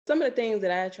some of the things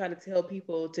that I try to tell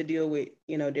people to deal with,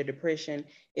 their depression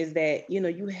is that,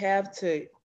 you have to,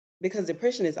 because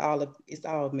depression is it's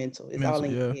all mental. It's all Mental,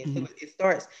 in yeah. your head.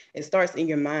 So it starts in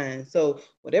your mind. So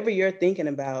whatever you're thinking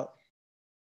about,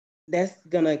 that's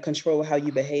gonna control how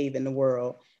you behave in the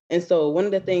world. And so one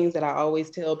of the things that I always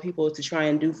tell people to try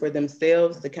and do for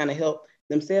themselves to kind of help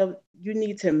themselves, you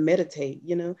need to meditate.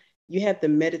 You have to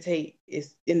meditate.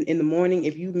 It's in the morning.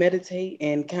 If you meditate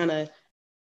and kind of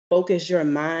focus your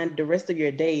mind, the rest of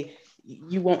your day,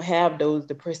 you won't have those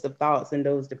depressive thoughts and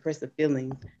those depressive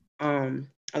feelings.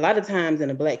 A lot of times in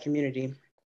the Black community,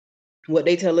 what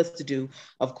they tell us to do,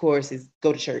 of course, is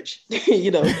go to church.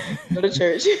 Go to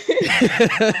church.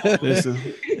 Listen,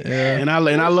 Yeah. and I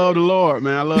love the Lord,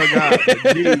 man. I love God,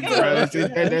 but geez, bro,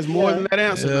 that's more Yeah. than that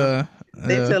answer, though. Yeah.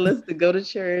 They Yeah. tell us to go to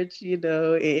church, and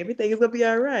everything is gonna be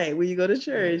all right when you go to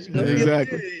church. You're gonna feel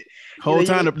Exactly. good. Whole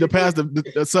time the You pastor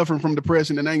suffering from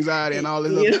depression and anxiety and all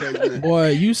this other you craziness. Boy,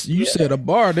 you yeah. set a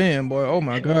bar then, boy. Oh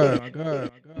my God. My God.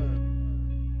 My God.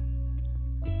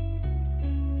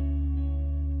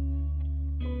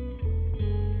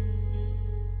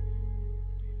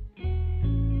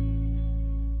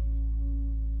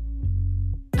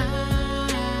 I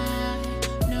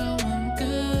know I'm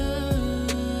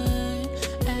good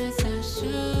as I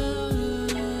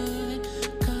should,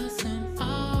 'cause I'm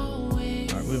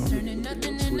always All right, we on. turning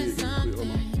nothing into something.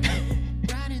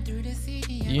 Riding through the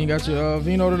city. You ain't got your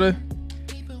vino today?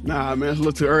 Nah, man, it's a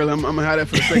little too early. I'm gonna have that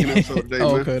for the second episode today,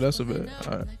 Oh, man. okay, that's a bit.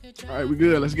 All right. All right, we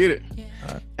good. Let's get it.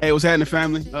 All right. Hey, what's happening,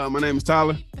 family? My name is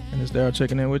Tyler, And it's Daryl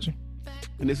checking in with you.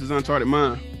 and this is Uncharted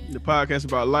Mind, the podcast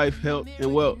about life, health,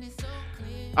 and wealth.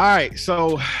 All right,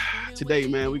 so today,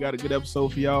 man, we got a good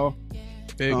episode for y'all.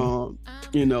 Big one.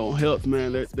 Health,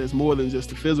 man. There's more than just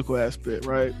the physical aspect,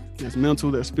 right? There's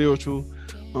mental, there's spiritual.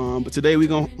 But today we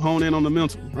gonna hone in on the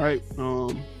mental, right?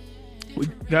 We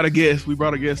got a guest. We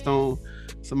brought a guest on,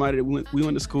 somebody that we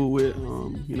went to school with.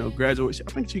 Graduate.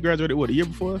 I think she graduated a year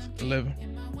before us. 11.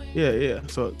 Yeah.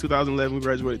 So 2011, we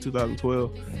graduated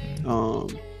 2012.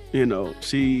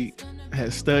 She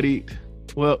has studied.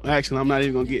 Well, actually, I'm not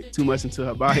even gonna get too much into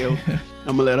her bio.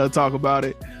 I'm gonna let her talk about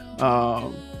it.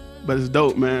 But it's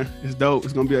dope, man. It's dope.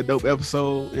 It's gonna be a dope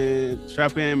episode. And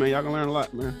strap in, man. Y'all gonna learn a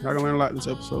lot, man. Y'all gonna learn a lot this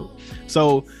episode.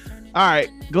 So, all right,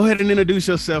 go ahead and introduce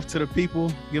yourself to the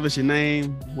people. Give us your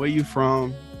name, where you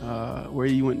from, where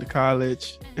you went to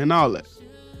college, and all that.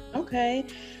 Okay.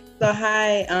 So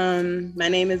hi, my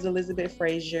name is Elizabeth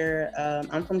Frazier.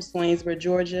 I'm from Swainsboro,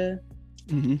 Georgia.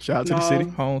 Shout out to the city.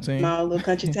 Home team. Small little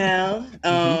country town.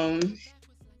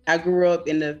 I grew up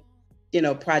in the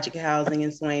project housing in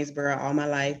Swainsboro all my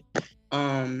life,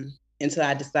 until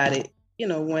I decided,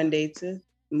 one day to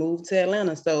move to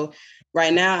Atlanta. So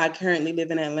right now I currently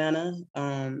live in Atlanta.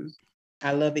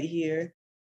 I love it here.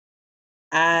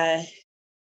 I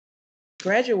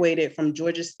graduated from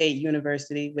Georgia State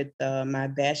University with my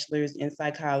bachelor's in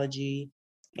psychology.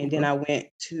 And then I went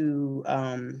to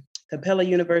Capella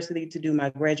University to do my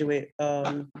graduate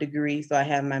degree. So I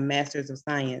have my master's of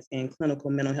science in clinical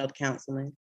mental health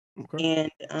counseling. Okay.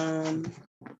 And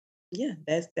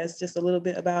that's just a little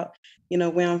bit about,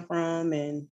 where I'm from.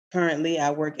 And currently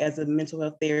I work as a mental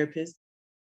health therapist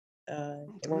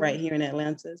right here in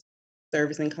Atlanta,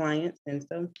 servicing clients. And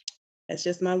so that's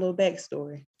just my little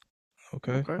backstory.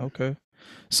 Okay.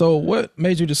 So what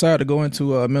made you decide to go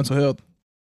into mental health?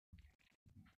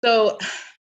 So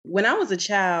when I was a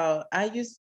child, I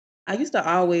used to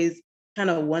always kind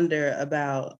of wonder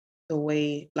about the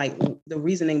way, like the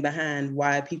reasoning behind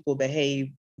why people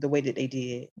behave the way that they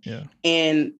did. Yeah.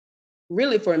 And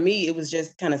really for me, it was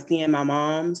just kind of seeing my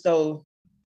mom. So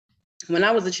when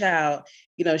I was a child,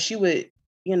 she would,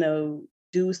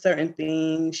 do certain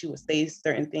things. She would say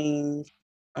certain things.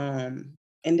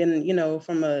 And then,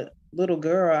 from a little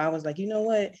girl, I was like, you know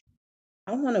what?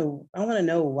 I want to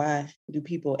know, why do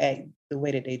people act the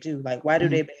way that they do? Like, why do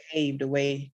they behave the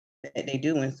way that they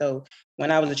do? And so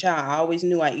when I was a child, I always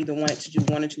knew I either wanted to do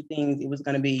one or two things. It was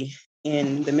going to be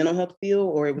in the mental health field,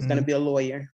 or it was going to be a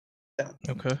lawyer. So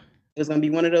Okay. it was going to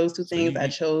be one of those two things. I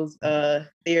chose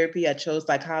therapy. I chose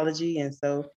psychology. And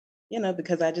so,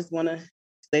 because I just want to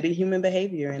study human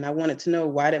behavior, and I wanted to know,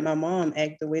 why did my mom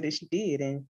act the way that she did?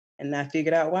 And I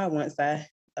figured out why once I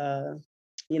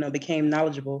became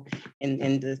knowledgeable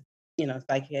in the,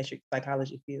 psychiatric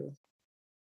psychology field.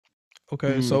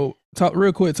 Okay. So talk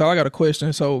real quick, Tyler, I got a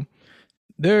question. So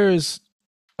there's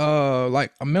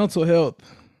like a mental health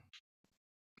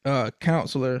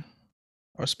counselor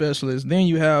or specialist. Then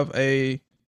you have a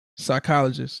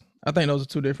psychologist. I think those are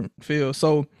two different fields.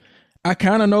 So I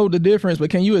kind of know the difference, but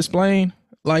can you explain?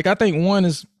 Like, I think one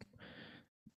is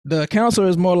the counselor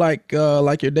is more like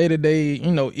your day-to-day,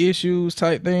 issues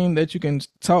type thing that you can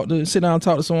sit down and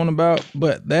talk to someone about.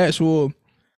 But the actual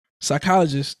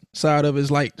psychologist side of it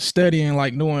is like studying,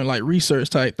 like doing like research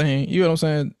type thing. You know what I'm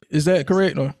saying? Is that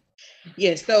correct? Or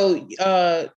Yes. So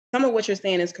some of what you're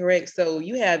saying is correct. So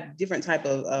you have different type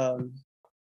of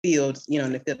fields,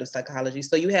 in the field of psychology.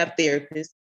 So you have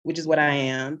therapists, which is what I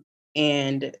am.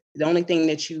 And the only thing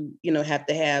that have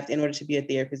to have in order to be a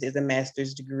therapist is a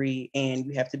master's degree, and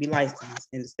you have to be licensed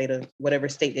in the state of whatever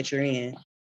state that you're in.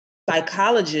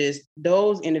 Psychologists,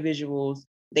 those individuals,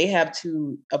 they have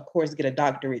to, of course, get a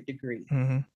doctorate degree.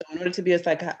 mm-hmm. So in order to be a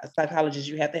psychologist,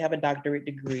 you have to have a doctorate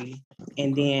degree.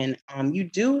 And then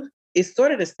it's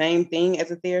sort of the same thing as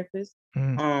a therapist.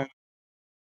 Mm-hmm.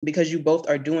 Because you both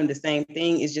are doing the same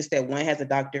thing. It's just that one has a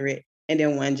doctorate and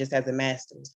then one just has a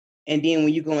master's. And then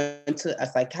when you go into a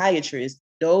psychiatrist,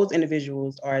 those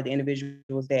individuals are the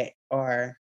individuals that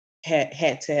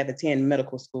had to have attended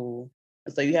medical school.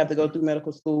 So you have to go through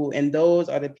medical school, and those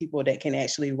are the people that can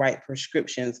actually write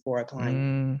prescriptions for a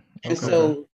client. And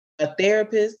so a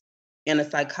therapist and a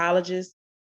psychologist,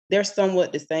 they're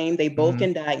somewhat the same. They both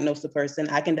can diagnose a person.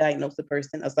 I can diagnose a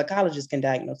person. A psychologist can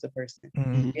diagnose a person.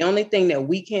 Mm-hmm. The only thing that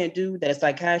we can't do, that a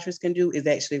psychiatrist can do, is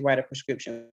actually write a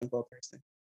prescription for a person.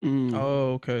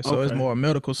 Oh, okay. So it's more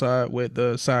medical side with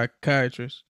the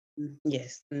psychiatrist.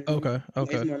 Yes. Mm-hmm. Okay.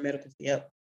 It's more medical.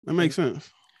 Yep. That makes sense.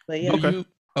 But yeah.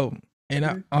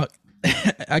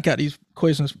 I got these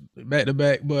questions back to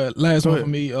back, but last one for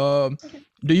me. Do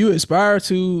you aspire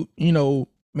to,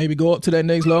 maybe go up to that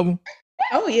next level?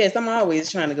 Oh yes, I'm always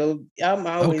trying to go. I'm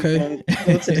always going to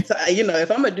go to the top.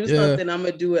 If I'm gonna do something, I'm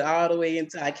gonna do it all the way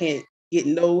until I can't get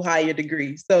no higher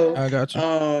degree. So I got you.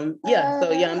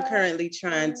 I'm currently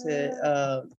trying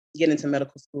to get into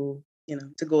medical school.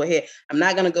 To go ahead. I'm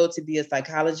not gonna go to be a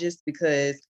psychologist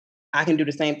because I can do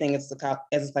the same thing as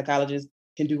a psychologist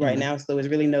can do right now. So there's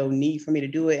really no need for me to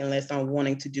do it unless I'm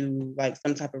wanting to do like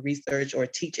some type of research or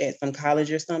teach at some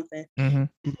college or something.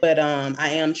 Mm-hmm. But I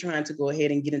am trying to go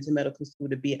ahead and get into medical school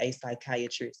to be a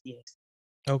psychiatrist. Yes.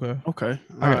 Okay.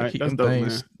 I gotta keep them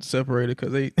things separated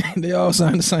because they all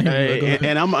sound the same. Hey,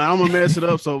 and I'm gonna mess it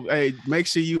up. So hey, make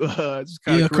sure you just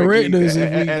kind of correct us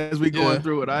as we going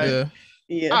through it. All right.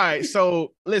 Yeah. All right.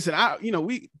 So listen,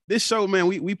 this show, man,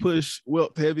 we push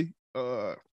wealth heavy.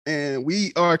 And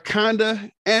we are kind of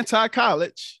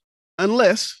anti-college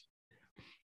unless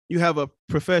you have a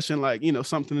profession like,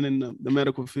 something in the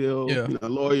medical field,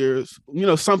 lawyers,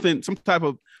 some type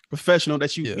of professional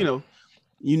that you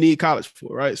need college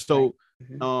for, right? So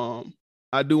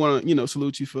I do want to,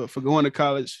 salute you for going to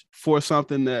college for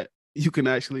something that you can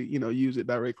actually, use it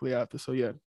directly after. So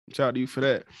yeah, shout out to you for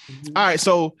that. All right.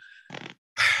 So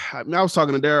I was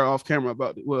talking to Dara off camera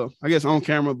about it. Well, I guess on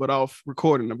camera, but off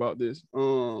recording about this.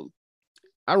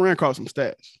 I ran across some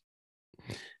stats,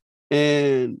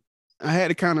 and I had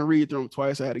to kind of read through them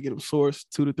twice. I had to get them sourced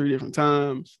 2 to 3 different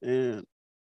times, and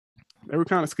they were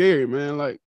kind of scary, man.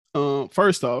 Like,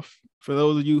 first off, for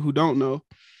those of you who don't know,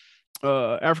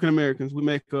 African Americans, we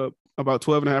make up about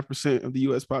 12.5% of the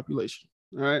U.S. population.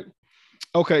 All right.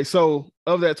 Okay, so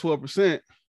of that 12%,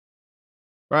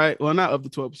 right? Well, not of the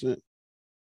 12%.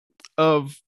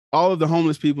 Of all of the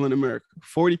homeless people in America,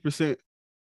 40%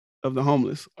 of the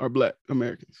homeless are Black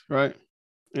Americans, right?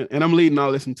 And I'm leading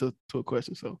all this into a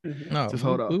question, so just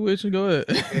hold on. We wish you go ahead.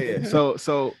 Yeah.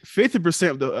 So 50%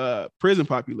 of the prison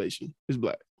population is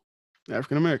Black,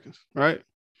 African Americans, right?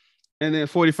 And then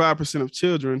 45% of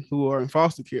children who are in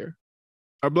foster care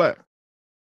are Black,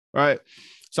 right?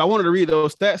 So I wanted to read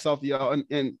those stats off to y'all,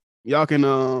 and y'all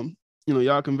can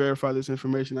y'all can verify this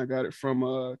information. I got it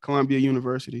from Columbia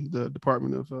University, the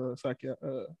Department of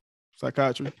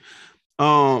Psychiatry.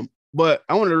 But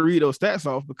I wanted to read those stats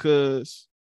off because,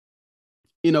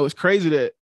 it's crazy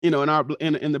that, in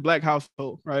the Black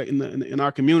household, right, in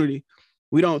our community,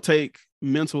 we don't take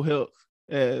mental health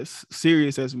as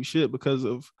serious as we should because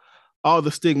of all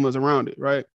the stigmas around it,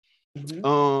 right?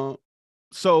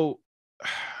 So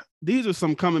these are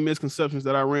some common misconceptions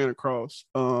that I ran across,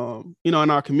 in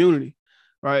our community,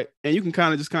 right? And you can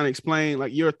kind of explain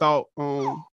like your thought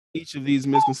on each of these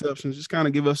misconceptions. Just kind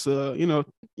of give us,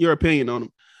 your opinion on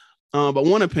them. But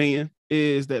one opinion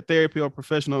is that therapy or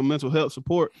professional mental health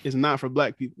support is not for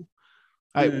Black people.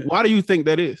 Like, why do you think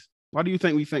that is? Why do you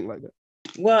think we think like that?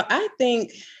 Well, I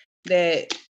think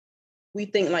that we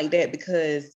think like that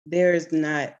because there's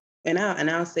not, and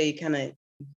I'll say kind of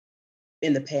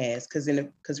in the past,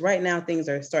 because right now things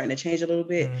are starting to change a little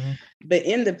bit. But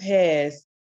in the past,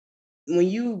 when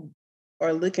you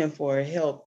are looking for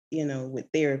help, with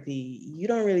therapy, you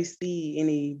don't really see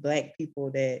any Black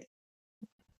people that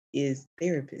is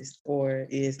therapists or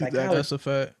is Exactly. psychologists That's a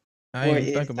fact. I or ain't even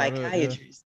is think about that. Yeah.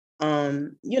 psychiatrists.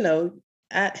 You know,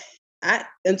 I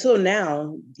until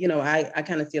now, you know, I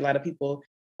kind of see a lot of people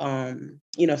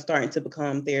you know, starting to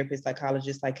become therapists,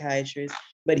 psychologists, psychiatrists.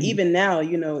 But Mhm. even now,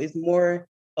 you know, it's more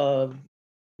of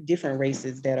different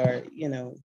races that are, you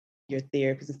know, your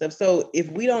therapists and stuff. So if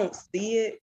we don't see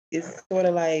it, it's sort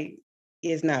of like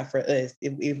it's not for us.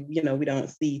 If you know, we don't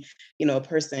see, you know, a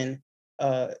person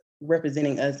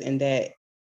representing us in that,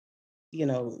 you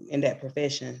know, in that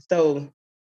profession. So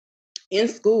in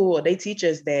school, they teach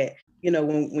us that, you know,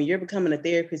 when you're becoming a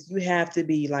therapist, you have to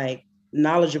be like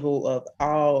knowledgeable of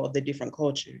all of the different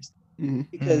cultures.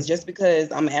 Mhm. Because just because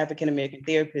I'm an African American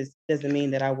therapist doesn't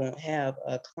mean that I won't have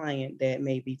a client that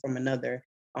may be from another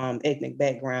ethnic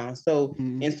background. So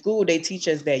Mhm. in school, they teach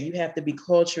us that you have to be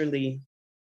culturally,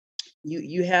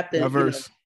 you have to, you know, Diverse.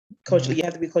 culturally, you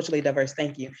have to be culturally diverse.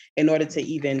 Thank you, in order to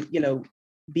even, you know,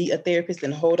 be a therapist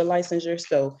and hold a licensure.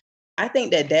 So I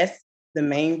think that that's the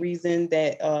main reason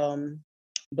that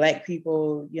Black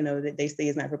people, you know, that they say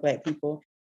it's not for Black people.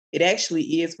 It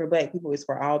actually is for Black people. It's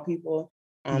for all people.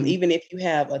 Mhm. Even if you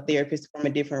have a therapist from a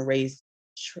different race,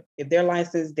 if they're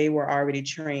licensed, they were already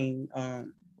trained,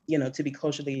 you know, to be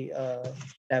culturally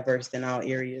diverse in all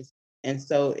areas. And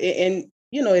so, and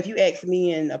you know, if you ask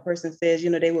me, and a person says, you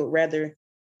know, they would rather,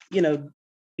 you know,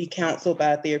 be counseled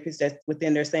by a therapist that's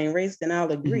within their same race, then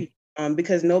I'll agree.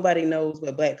 Because nobody knows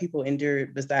what Black people endure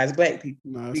besides Black people,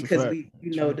 No, that's a because fact. we,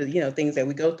 you know, the, you know, things that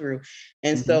we go through.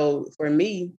 And Mhm. so for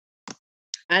me,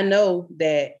 I know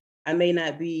that I may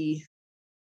not be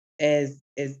as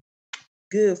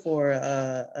good for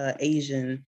a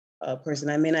Asian person.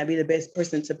 I may not be the best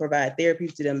person to provide therapy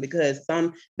to them, because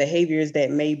some behaviors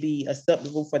that may be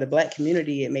acceptable for the Black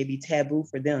community, it may be taboo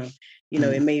for them. You know,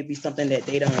 it may be something that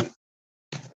they don't,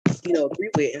 you know, agree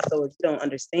with. And so if you don't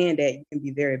understand that, you can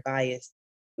be very biased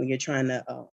when you're trying to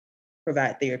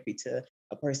provide therapy to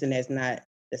a person that's not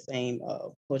the same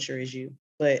culture as you.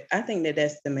 But I think that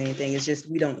that's the main thing. It's just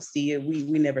we don't see it. We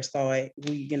never saw it.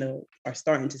 We, you know, are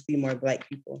starting to see more Black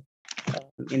people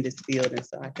in this field. And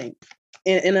so I think,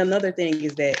 and another thing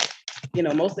is that, you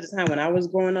know, most of the time when I was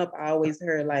growing up, I always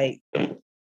heard like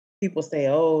people say,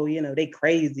 oh, you know, they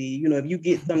crazy. You know, if you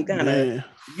get some kind of, Man.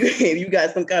 if you got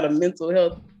some kind of mental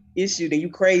health issue, then you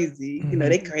crazy. You know,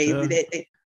 they crazy. Yeah.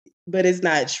 But it's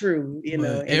not true, you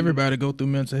know. But And everybody go through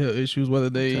mental health issues, whether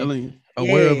they Telling you.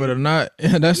 aware of yeah, it or not.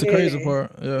 That's the crazy yeah,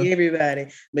 part. Yeah. everybody.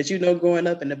 But you know, growing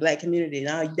up in the Black community,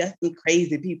 now that's some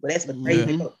crazy people. That's what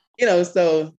crazy Mhm. folks. You know,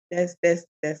 so that's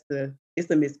the, it's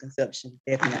a misconception,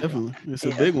 definitely. Definitely. It's a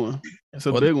Yeah. big one. It's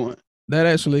a Well, big one. that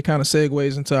actually kind of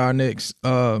segues into our next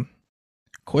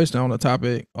question on the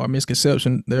topic or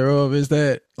misconception thereof, is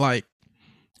that like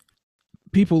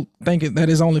people think that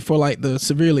is only for like the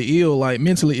severely ill, like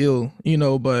mentally ill, you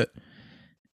know, but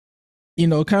you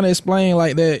know, kind of explain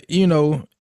like that, you know,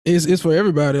 it's for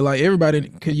everybody. Like everybody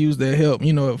could use their help,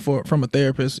 you know, from a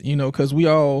therapist, you know, because we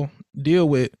all deal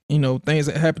with, you know, things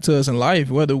that happen to us in life,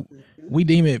 whether Mhm. we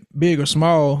deem it big or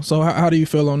small. So how do you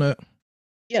feel on that?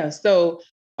 Yeah. So,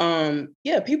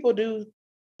 yeah, people do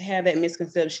have that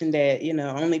misconception that, you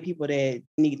know, only people that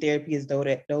need therapy is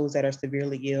those that are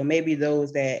severely ill. Maybe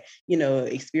those that, you know,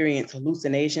 experience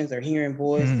hallucinations or hearing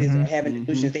voices or having Mhm.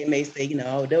 delusions. They may say, you know,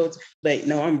 oh, those, but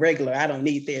no, I'm regular. I don't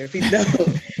need therapy. No,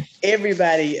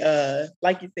 everybody,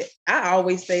 like you said, I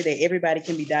always say that everybody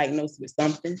can be diagnosed with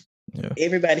something. Yeah.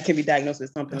 Everybody can be diagnosed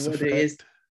with something, That's a whether it's, fact.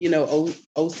 you know,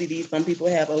 OCD. Some people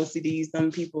have OCD.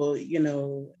 Some people, you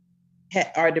know,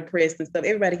 are depressed and stuff.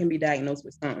 Everybody can be diagnosed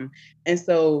with something. And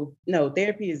so, no,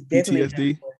 therapy is definitely not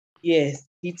PTSD. for, yes,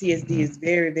 PTSD Mhm. is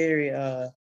very, very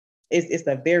it's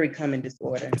a very common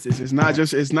disorder. It's not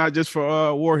just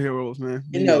for war heroes, man.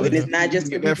 And no, and Yeah. it's not You can just for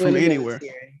get that people in from the anywhere.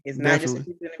 military. It's not just for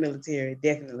Definitely. people in the military.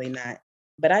 Definitely not.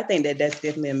 But I think that that's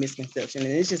definitely a misconception,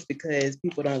 and it's just because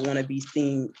people don't want to be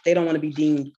seen. They don't want to be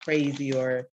deemed crazy,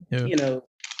 or Yeah. you know,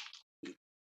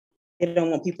 they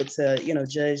don't want people to, you know,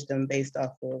 judge them based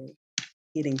off of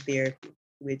getting therapy,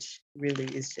 which really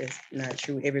is just not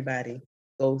true. Everybody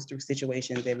goes through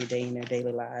situations every day in their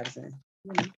daily lives, and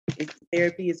you know,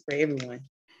 therapy is for everyone.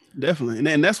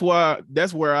 Definitely. And that's where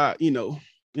I,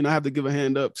 I have to give a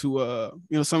hand up to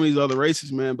some of these other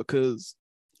races, man, because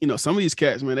some of these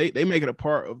cats, man, they make it a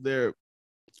part of their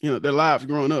their lives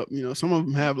growing up. Some of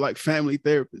them have like family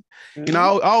therapists. Mhm. I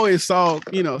always saw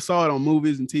it on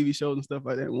movies and TV shows and stuff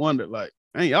like that and wondered like,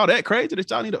 ain't y'all that crazy that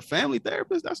y'all need a family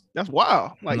therapist? That's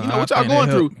wild. Like, No, I what y'all think they going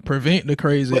help through? prevent the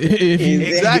crazy But if you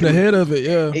get exactly. ahead of it.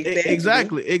 Yeah.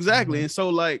 Exactly. Exactly. And so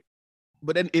like,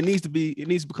 but then it needs to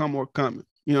become more common.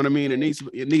 You know what I mean? It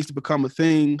needs to become a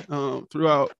thing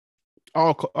throughout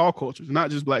all cultures, not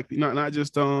just black people, not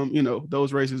just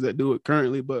those races that do it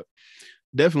currently, but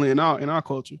definitely in our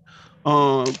culture.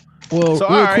 Well, So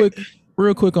all right,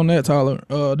 real quick on that, Tyler.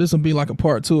 This will be like a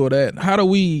part 2 of that. How do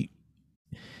we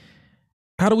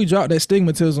drop that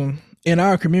stigmatism in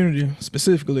our community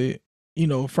specifically?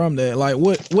 From that, like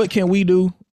what can we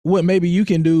do? What maybe you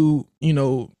can do?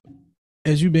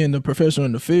 As you being the professional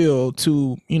in the field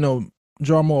to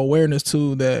draw more awareness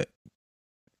to that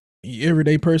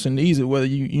everyday person needs it, whether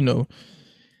you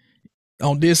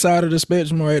on this side of the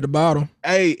spectrum or at the bottom.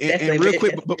 Hey, and real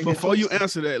quick, but before you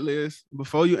answer that, Liz,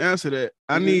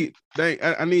 I need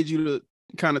you to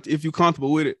kind of, if you're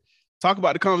comfortable with it, talk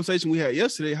about the conversation we had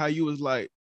yesterday, how you was like,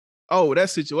 oh,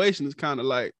 that situation is kind of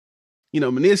like,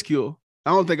 minuscule. I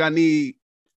don't think I need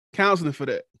counseling for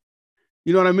that.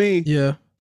 You know what I mean? Yeah.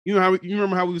 You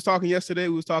remember how we was talking yesterday?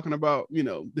 We was talking about,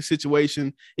 the situation.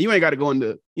 And you ain't got to go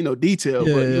into, detail,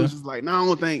 but it was just like, no, I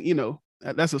don't think,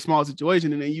 that's a small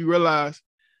situation. And then you realize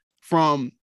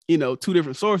from, two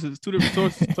different sources told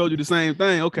you the same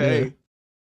thing. Okay,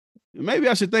 maybe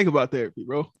I should think about therapy,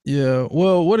 bro. Yeah.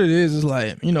 Well, what it is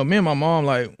like, me and my mom,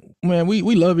 like, man,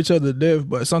 we love each other to death,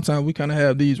 but sometimes we kind of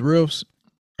have these rifts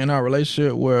in our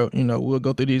relationship where, we'll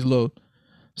go through these little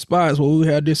spots where we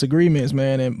have disagreements,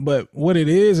 man. But what it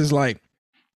is like,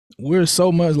 we're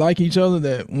so much like each other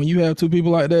that when you have two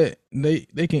people like that,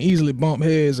 they can easily bump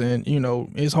heads, and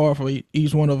it's hard for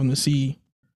each one of them to see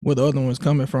where the other one's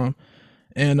coming from.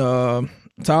 And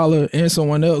Tyler and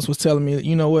someone else was telling me,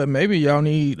 you know what, maybe y'all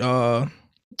need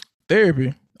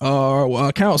therapy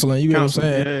or counseling. You get what I'm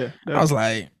saying? Yeah. I was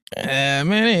like,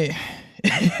 man,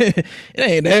 it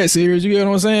ain't that serious. You get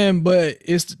what I'm saying? But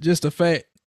it's just the fact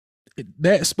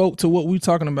that spoke to what we're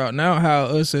talking about now, how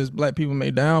us as black people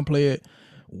may downplay it,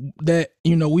 that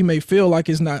we may feel like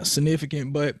it's not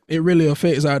significant, but it really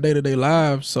affects our day-to-day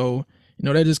lives. So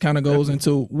that just kind of goes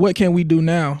into what can we do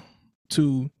now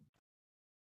to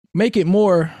make it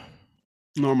more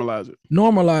normalize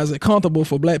it, comfortable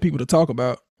for black people to talk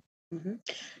about. Mm-hmm.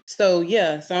 So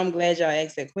I'm glad y'all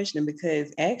asked that question,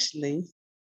 because actually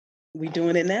we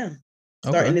doing it now,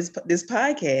 starting this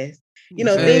podcast.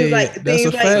 Things like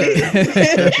definitely.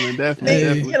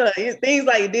 Things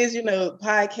like this,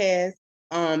 podcast,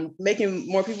 making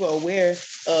more people aware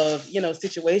of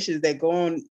situations that go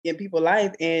on in people's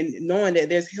life, and knowing that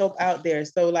there's help out there.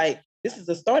 So like, this is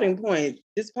a starting point.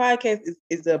 This podcast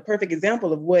is a perfect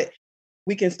example of what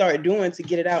we can start doing to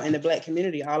get it out in the black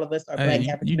community. All of us are black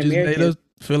African Americans. You just made us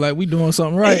feel like we doing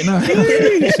something right now.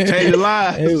 Change your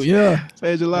lives.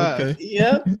 Change your lives. Okay.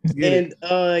 Yep. And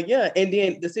and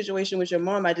then the situation with your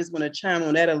mom, I just want to chime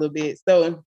on that a little bit.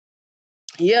 So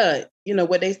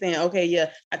what they saying, okay,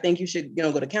 I think you should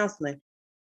go to counseling.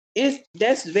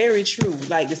 That's very true.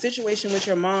 Like the situation with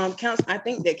your mom, I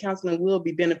think that counseling will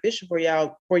be beneficial for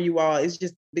you all. It's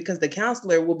just because the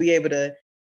counselor will be able to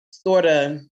sort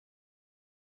of,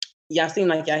 y'all seem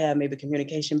like y'all have maybe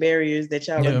communication barriers that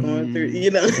y'all are going through.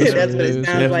 That's what it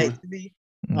sounds like to me.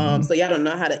 So y'all don't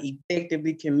know how to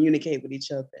effectively communicate with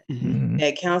each other. Mm-hmm.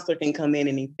 That counselor can come in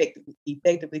and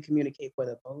effectively communicate for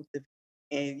the both of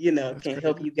you, and can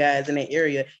help you guys in that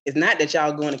area. It's not that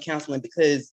y'all going to counseling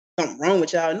because something wrong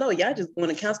with y'all. No, y'all just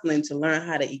going to counseling to learn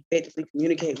how to effectively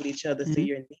communicate with each other, so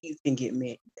your needs can get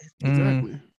met.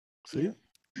 Exactly. See,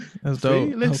 that's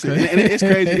dope. Listen, okay. And it's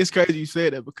crazy. It's crazy you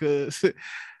said that, because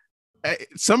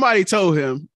somebody told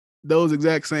him those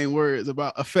exact same words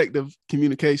about effective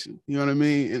communication. You know what I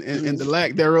mean? And the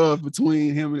lack thereof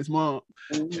between him and his mom.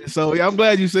 Mm-hmm. So I'm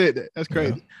glad you said that. That's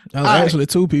crazy. Yeah. Actually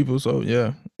two people. So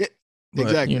yeah. But,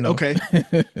 exactly. Okay.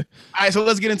 All right. So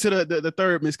let's get into the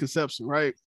third misconception,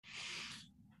 right?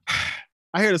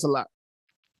 I hear this a lot,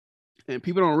 and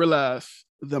people don't realize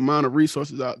the amount of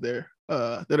resources out there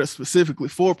that are specifically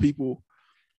for people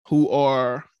who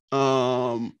are,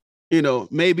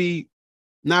 maybe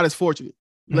not as fortunate,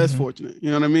 less fortunate,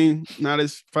 you know what I mean? Not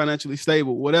as financially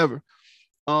stable, whatever.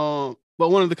 But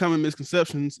one of the common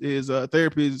misconceptions is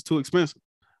therapy is too expensive,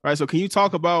 right? So can you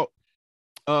talk about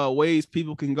ways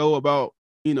people can go about,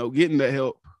 getting that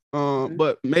help,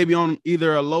 but maybe on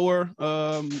either a lower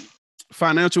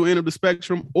financial end of the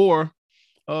spectrum, or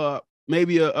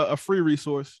maybe a free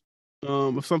resource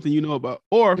of something about,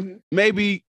 or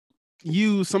maybe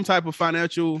use some type of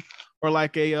financial or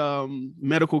like a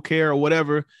medical care or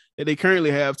whatever that they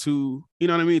currently have to,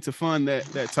 to fund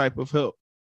that type of help.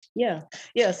 Yeah.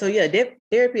 So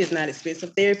therapy is not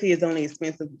expensive. Therapy is only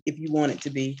expensive if you want it to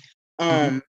be.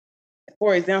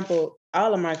 For example,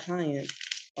 all of my clients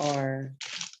are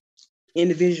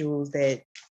individuals that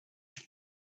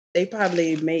they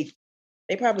probably make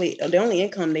They probably the only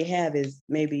income they have is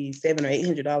maybe $700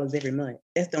 or $800 every month.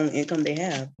 That's the only income they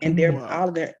have, and they're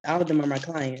Wow. all of them are my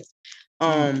clients.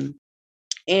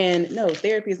 And no,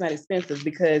 therapy is not expensive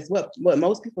because what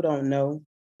most people don't know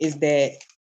is that,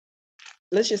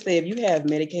 let's just say if you have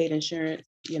Medicaid insurance,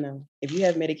 if you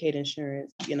have Medicaid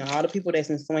insurance, all the people that's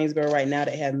in Swainsboro right now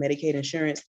that have Medicaid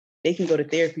insurance, they can go to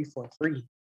therapy for free.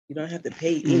 You don't have to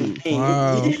pay anything.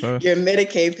 Wow, okay. Your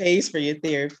Medicaid pays for your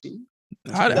therapy.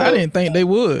 I didn't think they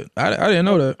would. I didn't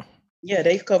know that. Yeah,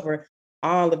 they cover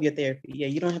all of your therapy. Yeah,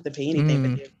 you don't have to pay anything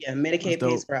for therapy. Yeah, Medicaid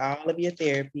dope. pays for all of your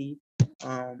therapy,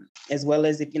 as well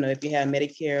as if you have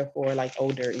Medicare for like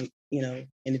older,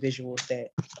 individuals that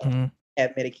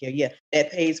have Medicare. Yeah,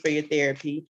 that pays for your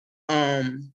therapy.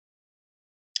 They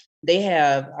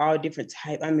have all different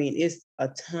types. I mean, it's a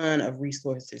ton of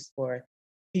resources for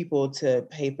people to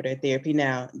pay for their therapy.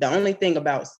 Now, the only thing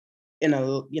about in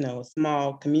a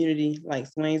small community like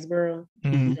Swainsboro,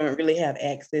 you don't really have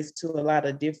access to a lot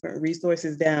of different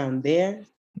resources down there.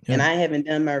 Yeah. And I haven't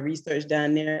done my research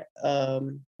down there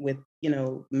with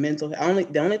mental.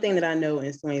 The only thing that I know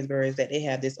in Swainsboro is that they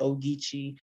have this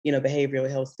Ogeechee behavioral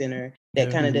health center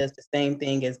that kind of does the same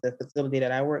thing as the facility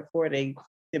that I work for. They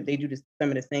do some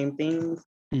of the same things,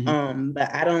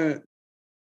 but I don't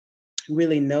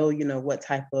really know, what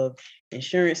type of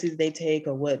insurances they take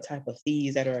or what type of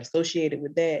fees that are associated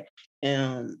with that,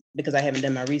 because I haven't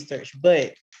done my research.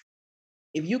 But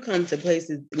if you come to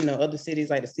places, other cities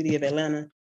like the city of Atlanta,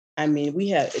 I mean,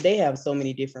 they have so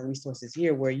many different resources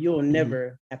here where you'll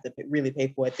never have to really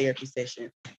pay for a therapy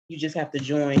session. You just have to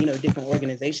join, different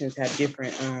organizations have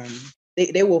different,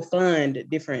 they will fund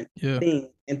different things.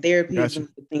 And therapy is one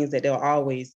of the things that they'll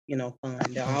always, fund.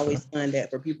 They'll always fund that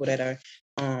for people that are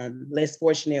less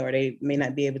fortunate or they may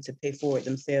not be able to pay for it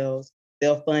themselves.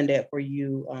 They'll fund that for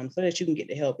you so that you can get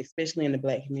the help, especially in the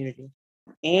Black community.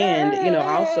 And,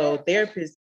 also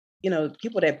therapists,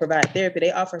 people that provide therapy,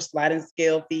 they offer sliding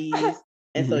scale fees.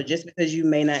 And so just because you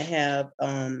may not have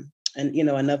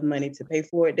enough money to pay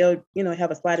for it, they'll,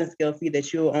 have a sliding scale fee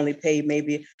that you'll only pay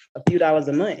maybe a few dollars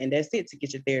a month, and that's it to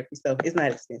get your therapy. So it's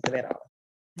not expensive at all.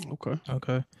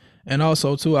 Okay. And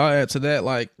also too, I'll add to that,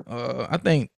 like I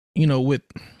think, with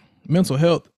mental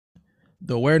health,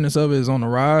 the awareness of it is on the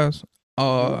rise.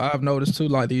 I've noticed too,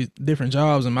 like these different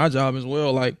jobs and my job as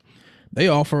well, like they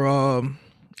offer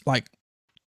like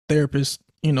therapist,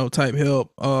 type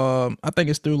help. I think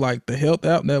it's through like the health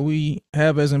app that we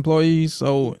have as employees.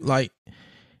 So like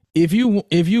if you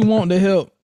want the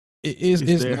help, it's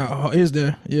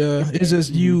there. Yeah. It's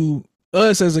just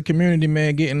us as a community,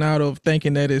 man, getting out of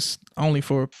thinking that it's only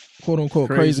for quote unquote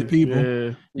crazy people.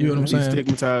 Yeah. You know what I'm saying?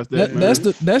 Stigmatized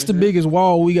that's the biggest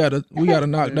wall we gotta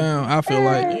knock down. I feel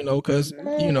like, because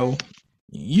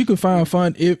you can find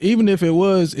fund even if it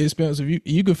was expensive.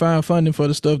 You can find funding for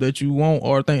the stuff that you want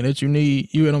or think that you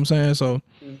need. You know what I'm saying? So,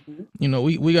 we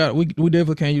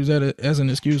definitely can't use that as an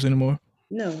excuse anymore.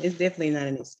 No, it's definitely not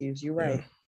an excuse. You're right.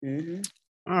 Yeah.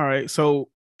 All right, so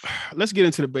let's get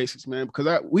into the basics, man,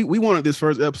 because we wanted this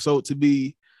first episode to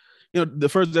be, the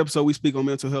first episode we speak on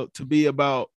mental health to be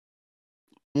about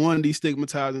one,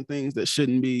 destigmatizing things that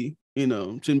shouldn't be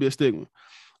a stigma,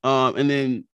 and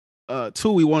then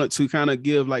two, we wanted to kind of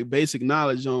give like basic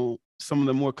knowledge on some of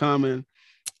the more common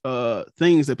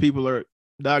things that people are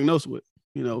diagnosed with,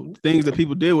 things that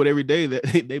people deal with every day that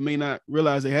they may not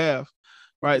realize they have,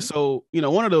 right? So,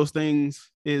 one of those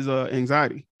things is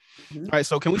anxiety. All right,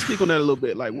 so can we speak on that a little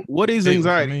bit? Like, what is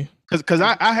anxiety? Because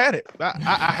I had it.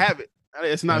 I have it.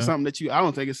 It's not something that I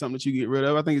don't think it's something that you get rid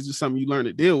of. I think it's just something you learn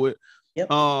to deal with. Yep.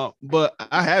 But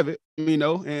I have it,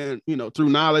 and through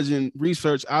knowledge and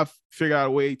research, I've figured out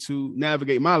a way to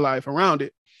navigate my life around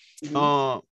it.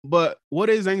 But what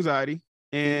is anxiety,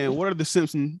 and what are the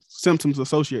symptoms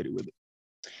associated with it?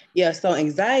 Yeah, so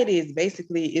anxiety is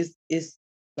basically is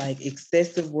like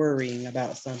excessive worrying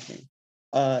about something.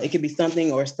 It could be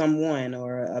something or someone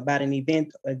or about an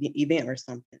event or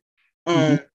something.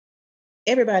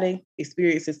 Everybody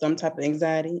experiences some type of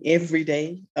anxiety every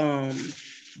day.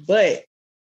 But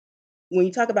when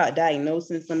you talk about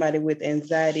diagnosing somebody with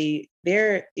anxiety,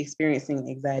 they're experiencing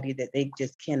anxiety that they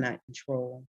just cannot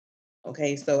control.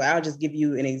 Okay, so I'll just give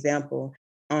you an example.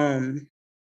 Let's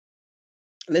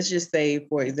just say,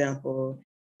 for example,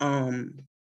 I'm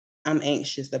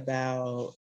anxious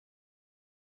about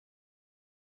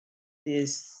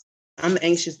this. I'm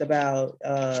anxious about,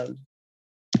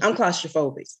 I'm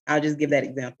claustrophobic. I'll just give that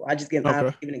example. I'll give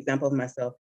an example of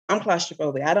myself. I'm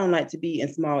claustrophobic. I don't like to be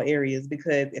in small areas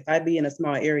because if I be in a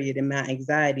small area, then my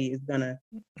anxiety is gonna,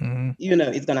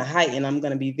 it's gonna heighten. I'm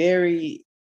gonna be very,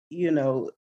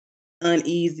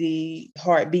 uneasy,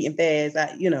 heart beating fast.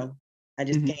 I I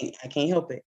just Mhm. I can't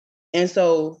help it. And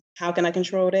so how can I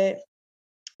control that?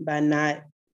 By not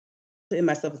putting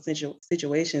myself in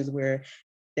situations where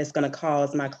that's going to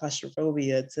cause my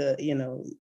claustrophobia to,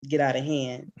 get out of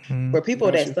hand. Mhm. For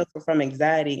people that Gotcha. suffer from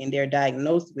anxiety and they're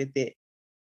diagnosed with it,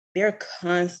 they're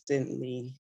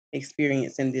constantly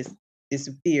experiencing this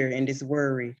fear and this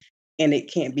worry, and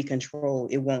it can't be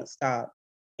controlled. It won't stop.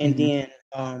 And Mhm.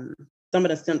 then some of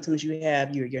the symptoms you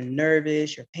have, you're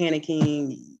nervous, you're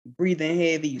panicking, you breathing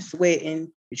heavy, you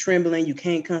sweating, you're trembling, you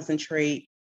can't concentrate.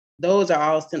 Those are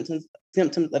all symptoms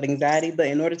of anxiety. But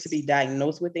in order to be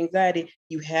diagnosed with anxiety,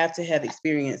 you have to have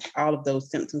experienced all of those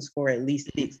symptoms for at least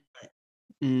 6 months.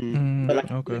 So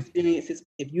like Okay. Okay.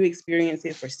 if you experience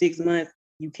it for 6 months,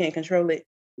 you can't control it,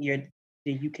 then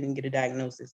you can get a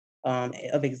diagnosis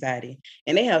of anxiety.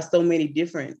 And they have so many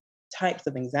different types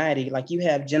of anxiety. Like you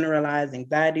have generalized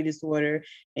anxiety disorder,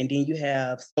 and then you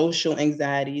have social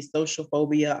anxiety, social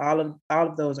phobia. All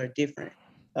of those are different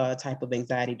type of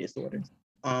anxiety disorders.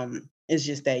 It's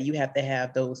just that you have to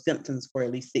have those symptoms for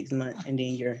at least 6 months, and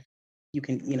then you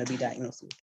can be diagnosed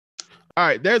with. All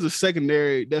right. There's a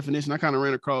secondary definition I kind of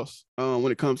ran across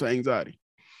when it comes to anxiety.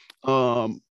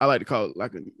 I like to call it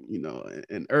like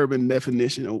an urban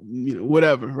definition or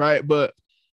whatever, right? But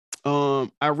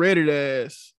I read it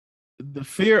as the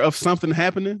fear of something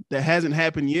happening that hasn't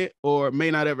happened yet or may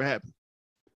not ever happen.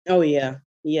 Oh yeah,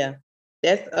 yeah.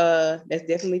 That's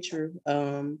definitely true.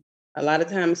 A lot of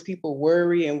times people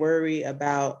worry and worry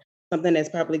about something that's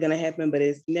probably gonna happen, but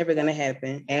it's never gonna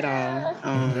happen at all.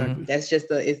 Mhm. That's just,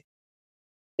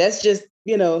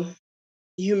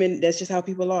 human, that's just how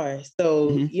people are.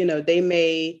 So,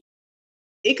 Mhm.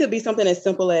 it could be something as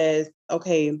simple as,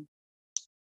 okay,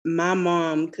 my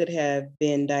mom could have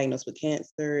been diagnosed with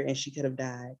cancer and she could have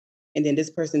died. And then this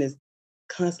person is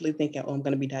constantly thinking, oh, I'm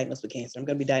going to be diagnosed with cancer. I'm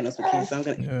going to be diagnosed with cancer.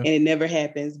 Yeah. And it never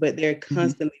happens, but they're Mhm.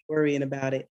 constantly worrying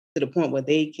about it to the point where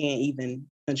they can't even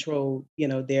control,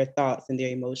 their thoughts and their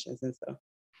emotions and stuff.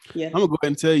 Yeah. I'm gonna go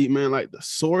ahead and tell you, man, like the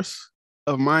source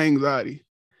of my anxiety,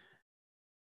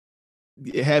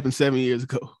 it happened 7 years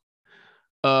ago.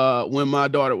 When my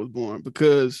daughter was born,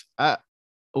 because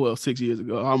 6 years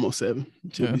ago, almost seven.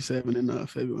 She'll Yeah. be seven in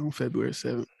February, on February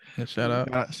 7th. Yeah, shout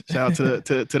out. Shout out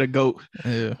to the GOAT.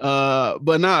 Yeah.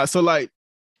 But nah, so like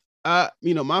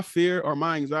my fear or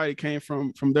my anxiety came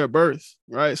from their birth,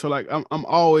 right? So like I'm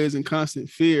always in constant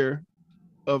fear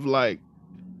of like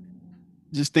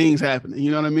just things happening. You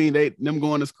know what I mean? Them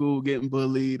going to school, getting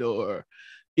bullied, or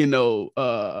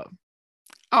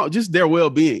just their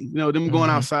well-being. Them going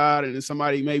Mhm. outside and then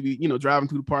somebody maybe driving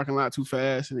through the parking lot too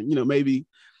fast, and maybe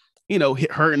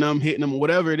hurting them, hitting them,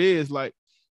 whatever it is. Like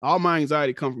all my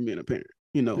anxiety come from being a parent.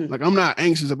 Mhm. Like I'm not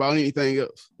anxious about anything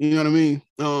else. You know what I mean?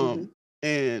 Mhm.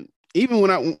 And even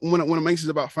when I'm anxious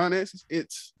about finances,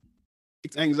 it's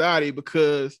anxiety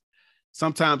because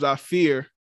sometimes I fear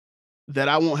that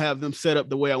I won't have them set up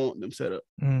the way I want them set up.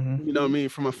 Mhm. You know what I mean?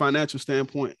 From a financial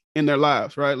standpoint in their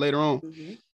lives, right? Later on.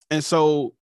 Mhm. And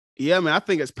so, yeah, man, I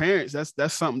think as parents,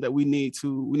 that's something that we need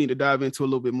to dive into a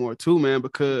little bit more too, man,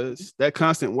 because that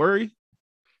constant worry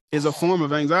is a form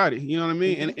of anxiety. You know what I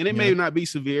mean? And, Mhm. and it Yeah. may not be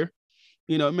severe.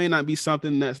 It may not be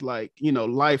something that's like,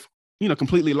 life,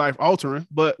 completely life altering,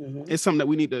 but Mhm. it's something that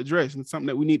we need to address and something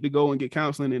that we need to go and get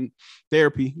counseling and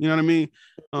therapy. You know what I mean?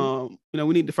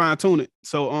 We need to fine tune it.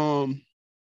 So,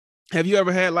 have you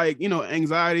ever had like,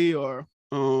 anxiety or,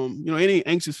 any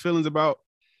anxious feelings about,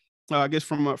 I guess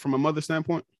from a mother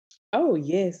standpoint? Oh,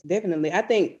 yes, definitely. I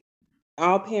think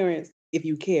all parents, if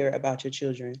you care about your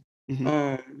children, Mm-hmm.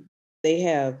 um, they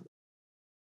have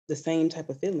the same type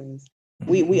of feelings.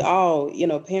 We Mhm.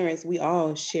 all, parents, we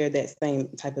all share that same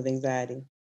type of anxiety.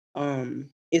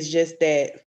 It's just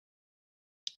that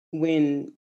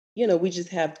when, we just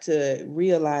have to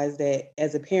realize that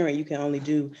as a parent, you can only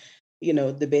do,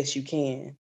 the best you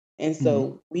can. And Mm-hmm.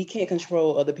 so we can't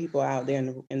control other people out there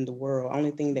in the world.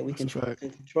 Only thing that we That's a fact. can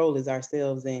control is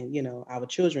ourselves and, our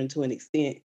children to an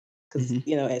extent. Because,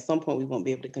 Mm-hmm. at some point we won't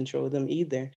be able to control them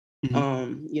either.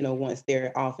 Mm-hmm. Once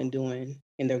they're off and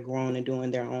they're grown and doing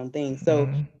their own thing. So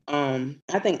Mhm.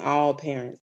 I think all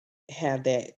parents have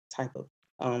that type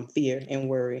of fear and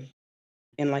worry.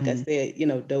 And like I Mm-hmm.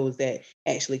 said, those that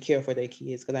actually care for their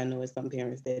kids, because I know it's some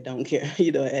parents that don't care,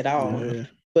 at all. Yeah.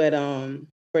 But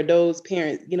for those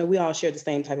parents, we all share the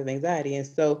same type of anxiety. And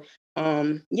so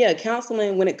yeah,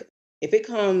 counseling if it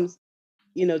comes,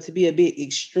 to be a bit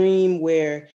extreme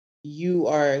where you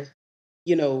are,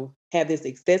 have this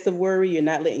excessive worry, you're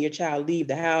not letting your child leave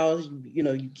the house,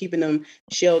 you keeping them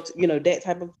sheltered, that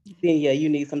type of then yeah, you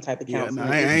need some type of Yeah, no, counseling.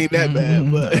 I It's ain't that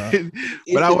bad, but Nah. but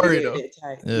it's I worry severe though. at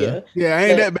times, Yeah. yeah. Yeah, I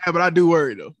ain't But that bad, but I do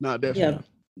worry though. No, yeah, definitely.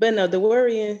 But no, the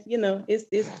worrying,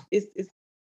 it's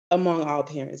among all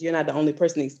parents. You're not the only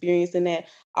person experiencing that.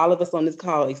 All of us on this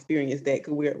call experience that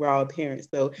because we're all parents.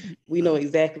 So we know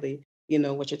exactly,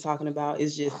 what you're talking about.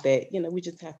 It's just that, we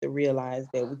just have to realize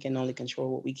that we can only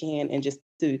control what we can and just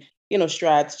to,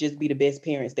 strive to just be the best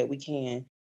parents that we can.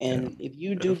 And if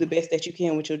you do the best that you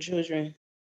can with your children,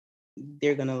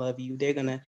 they're gonna love you. You're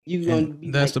gonna And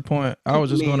be that's like the point I was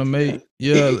just Superman gonna to make. them.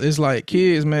 Yeah, it's like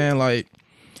kids, man. Like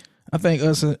I think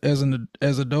us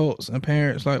as adults and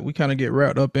parents, like we kind of get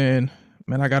wrapped up in,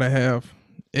 man, I gotta have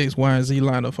X, Y, and Z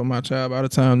lined up for my child by the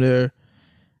time they're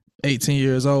 18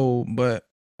 years old. But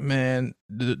man,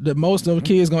 the most of them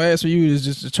kids gonna ask for you is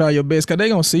just to try your best, cause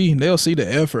they'll see the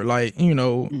effort, like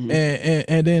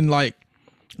and then like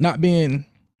not being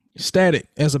static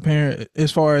as a parent,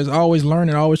 as far as always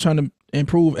learning, always trying to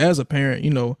improve as a parent,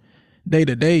 day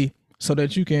to day, so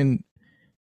that you can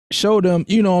show them,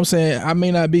 what I'm saying, I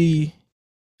may not be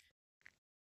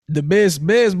the best,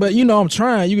 but I'm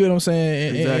trying, you get what I'm saying?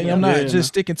 And Exactly. I'm not Yeah, just man.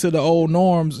 sticking to the old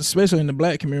norms, especially in the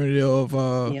Black community of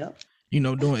Yep.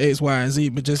 doing X, Y, and Z,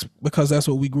 but just because that's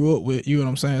what we grew up with, you know what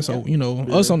I'm saying? So,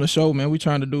 us on the show, man, we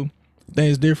trying to do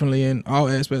things differently in all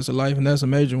aspects of life, and that's a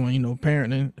major one,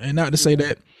 parenting. And not to say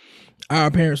that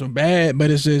our parents are bad, but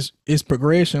it's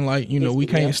progression. Like, we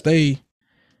can't stay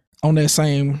on that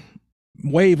same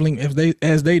wavelength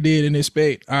as they did, and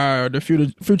expect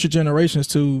the future generations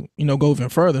to, go even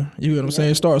further. You get what I'm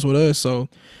saying? It starts with us. So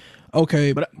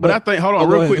okay. But I think, hold on,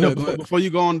 go real ahead, quick go though, ahead, go ahead. before you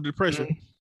go on to depression.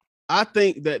 I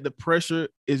think that the pressure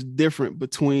is different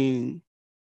between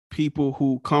people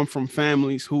who come from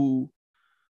families who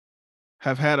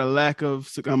have had a lack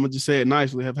of, I'm gonna just say it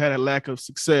nicely, have had a lack of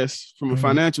success from a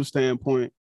financial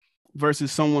standpoint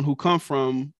versus someone who come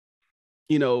from,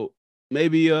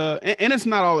 maybe and it's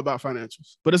not all about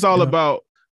financials, but it's all about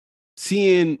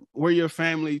seeing where your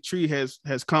family tree has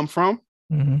come from,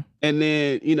 and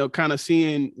then kind of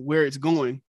seeing where it's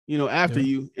going, after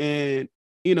you. And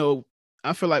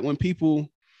I feel like when people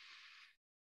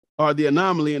are the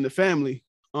anomaly in the family,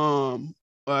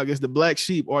 I guess the black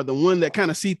sheep are the one that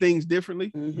kind of see things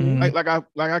differently. Like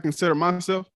I consider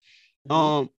myself.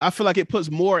 I feel like it puts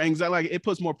more anxiety, like it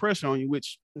puts more pressure on you,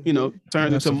 which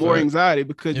turns into more anxiety,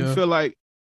 because you feel like,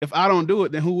 if I don't do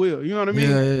it, then who will? You know what I mean?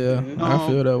 Yeah. I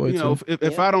feel that way too.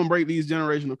 If I don't break these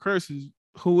generational curses,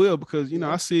 who will? Because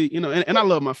I see, and I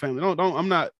love my family. I'm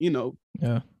not,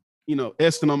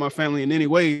 esting on my family in any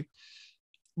way,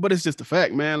 but it's just a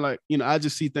fact, man. Like, I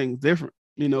just see things different,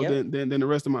 than the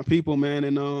rest of my people, man.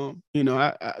 And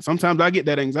I sometimes I get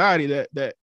that anxiety,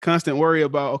 that constant worry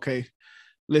about, okay,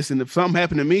 listen, if something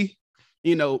happened to me,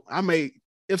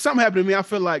 if something happened to me,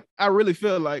 I really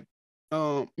feel like,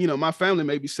 my family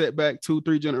may be set back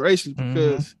 2-3 generations,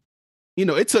 because,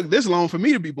 it took this long for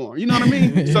me to be born. You know what I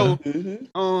mean?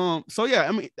 So yeah,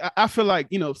 I mean, I feel like,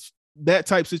 that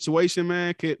type situation,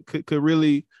 man, could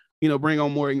really, bring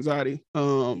on more anxiety,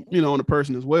 on the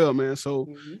person as well, man. So,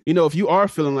 if you are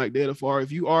feeling like that,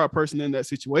 if you are a person in that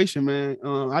situation, man,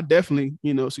 I definitely,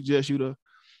 suggest you to,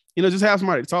 just have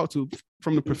somebody to talk to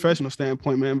from the professional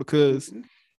standpoint, man, because,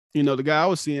 the guy I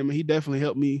was seeing, man, he definitely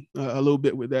helped me a little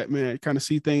bit with that, man. Kind of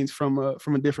see things from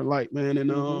a different light, man.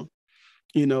 And,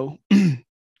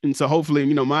 and so hopefully,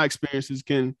 my experiences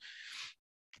can,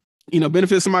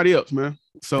 benefit somebody else, man.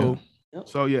 So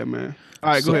yeah, man. All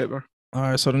right, go ahead, bro. All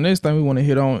right, so the next thing we want to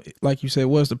hit on, like you said,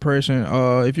 was depression.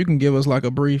 If you can give us like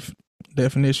a brief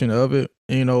definition of it,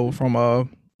 from a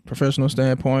professional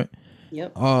standpoint.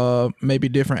 Maybe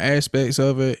different aspects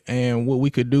of it, and what we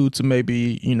could do to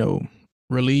maybe,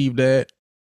 relieve that,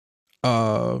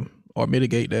 or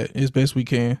mitigate that as best we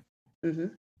can.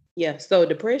 Yeah. So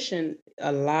depression,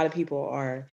 a lot of people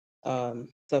are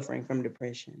suffering from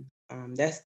depression.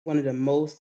 That's one of the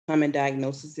most common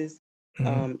diagnoses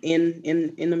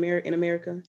in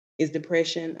America is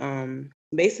depression.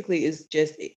 Basically, it's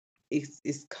just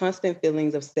it's constant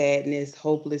feelings of sadness,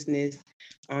 hopelessness.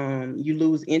 You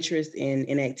lose interest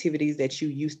in activities that you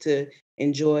used to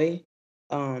enjoy.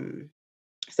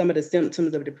 Some of the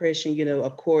symptoms of depression,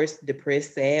 of course,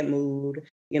 depressed, sad mood,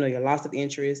 your loss of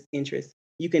interest.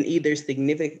 You can either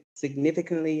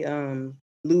significantly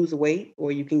lose weight,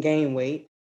 or you can gain weight.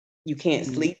 You can't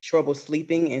sleep, trouble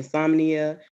sleeping,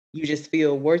 insomnia. You just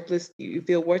feel worthless. You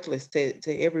feel worthless to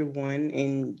everyone,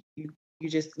 and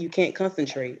you can't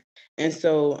concentrate. And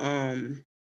so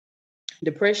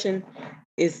depression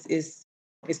is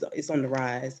on the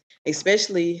rise,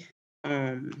 especially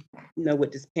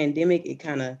with this pandemic. It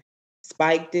kind of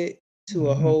spiked it to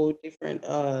a whole different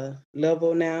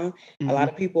level now. A lot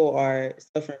of people are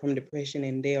suffering from depression,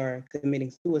 and they are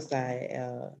committing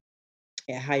suicide,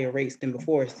 at higher rates than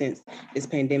before since this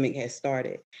pandemic has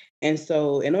started. And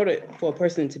so, in order for a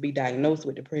person to be diagnosed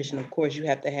with depression, of course, you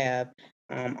have to have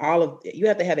you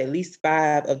have to have at least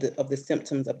 5 of the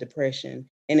symptoms of depression,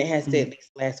 and it has to at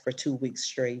least last for 2 weeks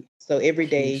straight. So every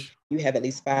day Sheesh. you have at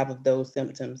least 5 of those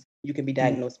symptoms, you can be Mm.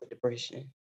 diagnosed with depression.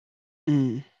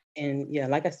 Mm. And yeah,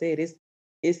 like I said, it's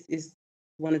it's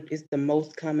the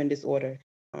most common disorder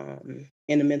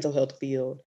in the mental health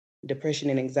field. Depression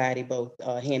and anxiety both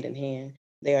hand in hand.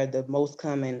 They are the most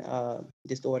common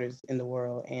disorders in the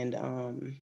world.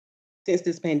 And since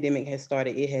this pandemic has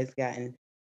started, it has gotten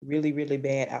really, really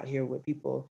bad out here with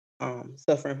people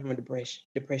suffering from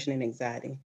depression and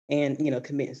anxiety, and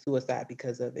committing suicide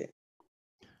because of it.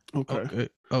 Okay. Okay.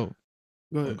 Oh,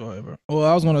 Go ahead. go ahead, bro. Well,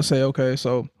 I was gonna say, okay,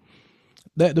 so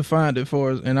that defined it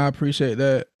for us, and I appreciate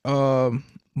that.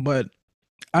 But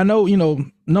I know,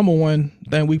 number one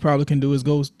thing we probably can do is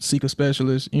go seek a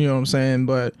specialist. You know what I'm saying?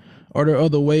 But are there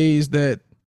other ways that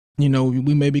we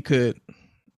maybe could?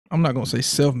 I'm not gonna say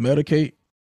self-medicate,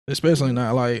 especially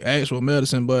not like actual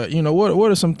medicine. But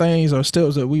what are some things or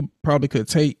steps that we probably could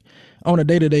take on a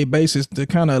day-to-day basis to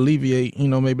kind of alleviate,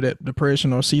 maybe that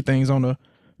depression or see things on the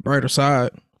brighter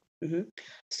side? hmm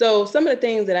So some of the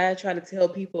things that I try to tell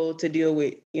people to deal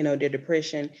with, their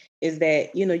depression is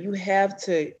that, you have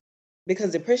to,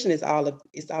 because depression is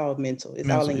it's all mental. It's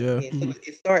all Mental, in your yeah. head.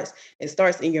 So it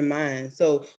starts in your mind.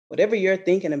 So whatever you're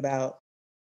thinking about,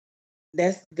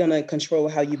 that's gonna control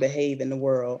how you behave in the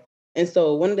world. And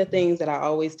so one of the things that I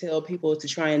always tell people to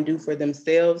try and do for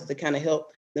themselves to kind of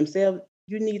help themselves,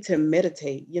 you need to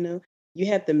meditate, You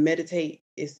have to meditate.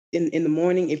 It's in the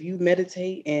morning. If you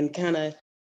meditate and kind of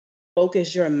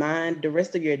focus your mind the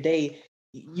rest of your day,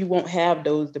 you won't have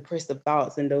those depressive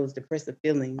thoughts and those depressive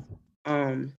feelings.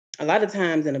 A lot of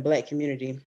times in the Black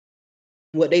community,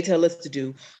 what they tell us to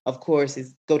do, of course,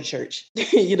 is go to church.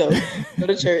 Go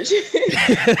to church.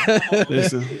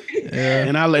 Listen, Yeah.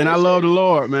 and I love the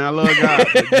Lord, man. I love God.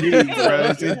 But geez,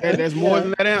 bro, that's more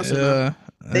than that answer. Now. Yeah.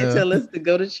 They Yeah. tell us to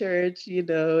go to church, and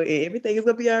everything is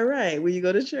gonna be all right when you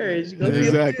go to church. You're gonna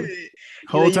Exactly. feel good.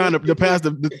 Whole you time know, the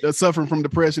pastor suffering from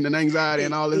depression and anxiety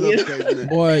and all this Yeah. other crazy.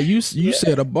 Boy, you Yeah.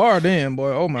 set a bar then,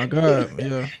 boy. Oh my God.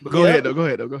 Yeah. But go Yep. ahead though.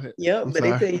 Go ahead. Yep, I'm but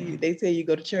sorry. they tell you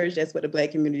go to church. That's what the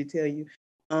Black community tell you.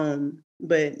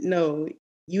 But no,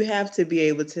 you have to be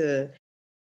able to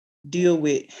deal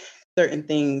with certain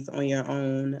things on your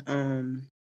own.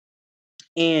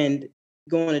 And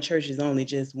going to church is only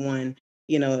just one,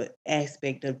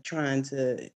 aspect of trying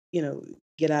to,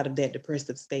 get out of that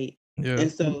depressive state. Yeah. And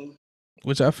so,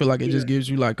 Which I feel like it just gives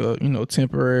you like a,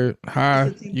 temporary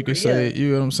high, you could say, yeah. you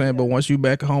know what I'm saying? But once you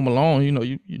back home alone,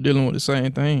 you're dealing with the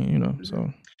same thing,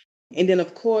 so. And then,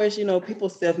 of course, people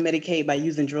self-medicate by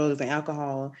using drugs and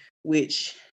alcohol,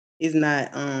 which is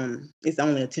not, it's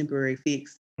only a temporary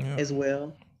fix Yeah. as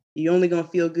well. You're only going to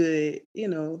feel good,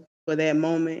 for that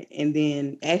moment. And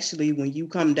then actually, when you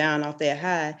come down off that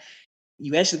high,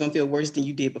 you actually going to feel worse than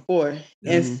you did before.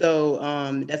 And Mhm.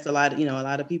 so that's a lot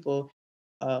of people,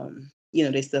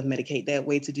 they self-medicate that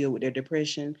way to deal with their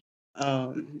depression.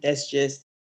 That's just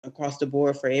across the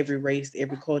board for every race,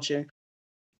 every culture.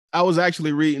 I was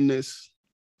actually reading this.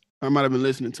 I might have been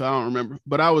listening to. I don't remember,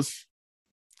 but I was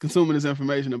consuming this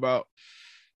information about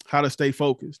how to stay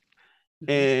focused,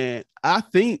 and I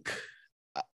think,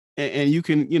 and you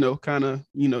can, kind of,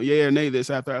 yeah or nay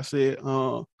this after I said,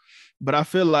 but I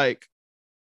feel like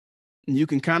you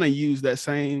can kind of use the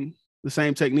same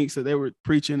techniques that they were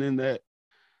preaching in that,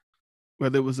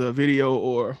 whether it was a video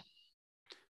or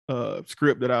a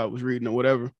script that I was reading or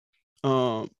whatever.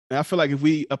 And I feel like if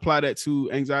we apply that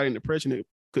to anxiety and depression, it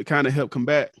could kind of help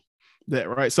combat that,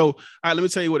 right? So, all right, let me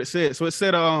tell you what it said. So it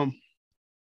said,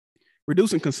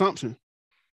 reducing consumption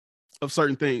of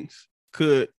certain things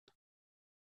could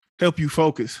help you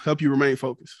focus, help you remain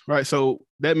focused, right? So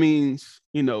that means,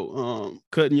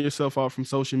 cutting yourself off from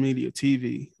social media,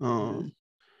 TV,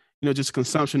 just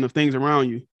consumption of things around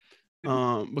you.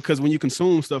 Because when you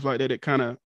consume stuff like that, it kind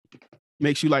of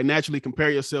makes you like naturally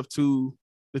compare yourself to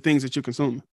the things that you're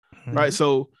consuming, right?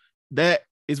 So that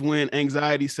is when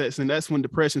anxiety sets in. That's when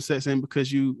depression sets in,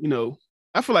 because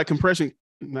I feel like depression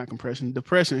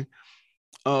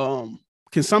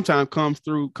can sometimes come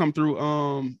through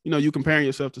you comparing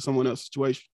yourself to someone else's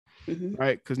situation,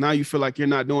 right? Because now you feel like you're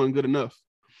not doing good enough.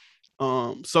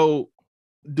 So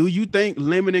do you think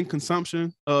limiting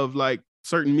consumption of like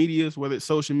certain medias, whether it's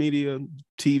social media,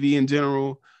 TV in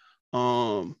general,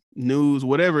 news,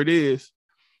 whatever it is,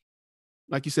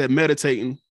 like you said,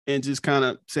 meditating and just kind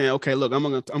of saying, okay, look, I'm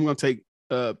gonna take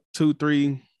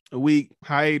 2-3 a week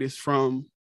hiatus from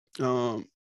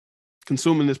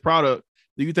consuming this product.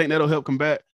 Do you think that'll help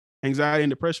combat anxiety and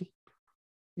depression?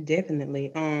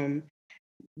 Definitely.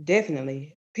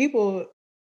 Definitely. People,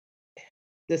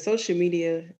 the social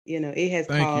media, it has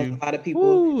Thank caused you. a lot of people.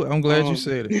 Woo, I'm glad you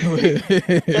said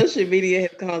it. Social media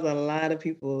has caused a lot of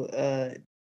people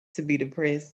to be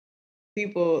depressed.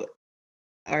 People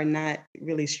are not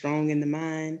really strong in the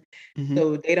mind, Mhm.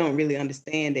 so they don't really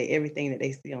understand that everything that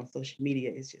they see on social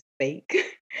media is just fake.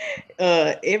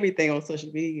 Everything on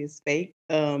social media is fake.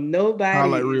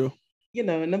 Highlight reel.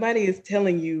 Nobody is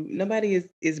telling you, nobody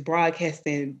is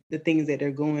broadcasting the things that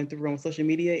they're going through on social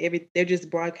media. They're just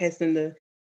broadcasting the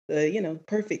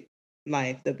perfect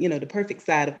life, the perfect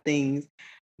side of things.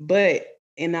 But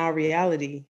in our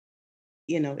reality,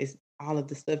 it's all of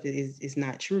the stuff is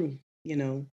not true,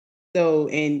 So,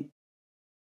 and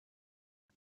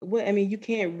what I mean, you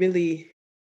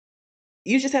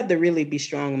just have to really be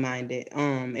strong minded,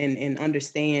 and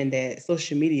understand that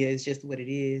social media is just what it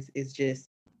is. It's just,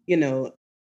 you know,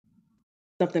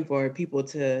 something for people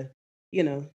to,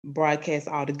 broadcast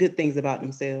all the good things about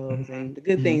themselves and the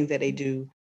good Mhm. things that they do.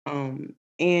 And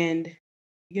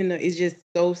it's just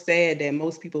so sad that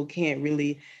most people can't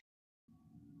really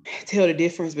tell the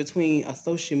difference between a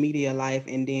social media life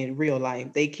and then real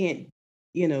life. They can't,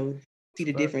 see the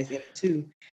Fact. difference in the two.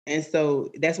 And so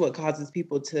that's what causes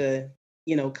people to,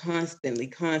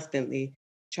 constantly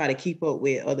try to keep up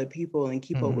with other people and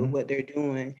keep up with Mhm. what they're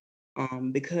doing,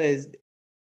 because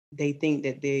they think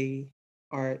that they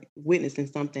are witnessing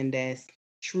something that's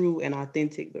true and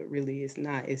authentic, but really it's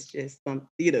not. It's just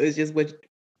it's just what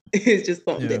it's just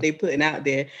something Yeah. that they putting out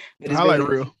there, but it's really Highlight not.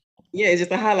 reel. Yeah, it's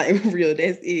just a highlight reel.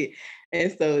 That's it.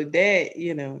 And so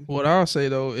that. What I'll say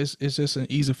though, it's just an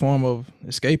easy form of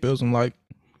escapism. Like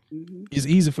Mhm. it's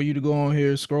easy for you to go on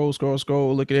here, scroll,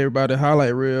 look at everybody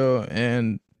highlight reel,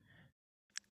 and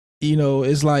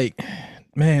it's like,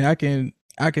 man, I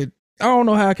don't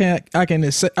know how I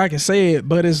can say it,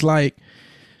 but it's like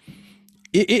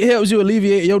it helps you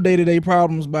alleviate your day-to-day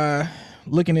problems by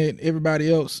looking at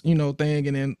everybody else, thing,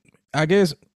 and then I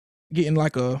guess getting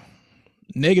like a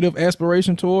negative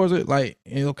aspiration towards it. Like,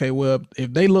 okay, well,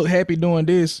 if they look happy doing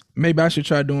this, maybe I should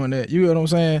try doing that. You know what I'm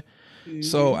saying?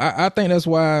 So Mhm. I think that's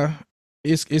why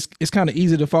it's kind of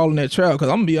easy to fall in that trap. Because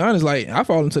I'm gonna be honest, like I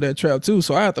fall into that trap too.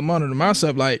 So I have to monitor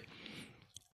myself. Like,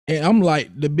 and I'm like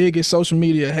the biggest social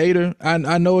media hater.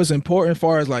 I know it's important as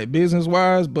far as like business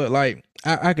wise, but like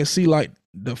I can see like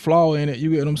the flaw in it.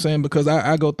 You get what I'm saying? Because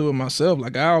I go through it myself.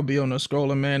 Like I'll be on the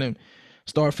scrolling, man, and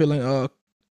start feeling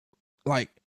like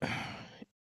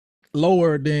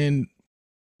lower than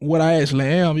what I actually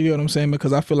am. You know what I'm saying?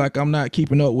 Because I feel like I'm not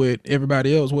keeping up with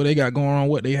everybody else, what they got going on,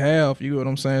 what they have. You know what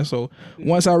I'm saying? So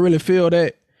once I really feel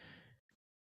that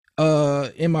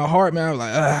in my heart, man, I was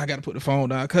like, I gotta put the phone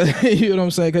down. Cause you know what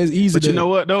I'm saying? Cause it's easy But you to know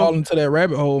what though? fall into that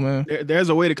rabbit hole, man. There's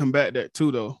a way to combat that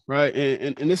too, though, right?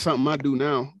 And it's something I do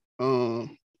now.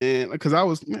 And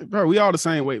because bro, we all the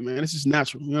same way, man. It's just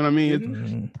natural. You know what I mean? Mhm.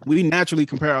 Mhm. We naturally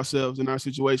compare ourselves in our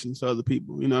situations to other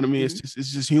people. You know what I mean? Mhm.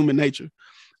 It's just human nature.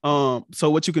 So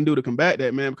what you can do to combat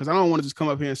that, man, because I don't want to just come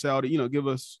up here and say,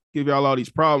 give y'all all these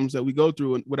problems that we go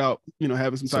through and without,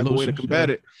 having some type of way to Solutions, combat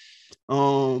yeah.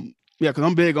 it. Yeah, because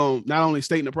I'm big on not only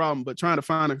stating the problem, but trying to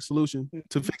find a solution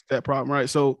to Mhm. fix that problem, right?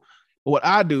 So what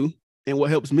I do and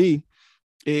what helps me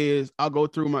is I'll go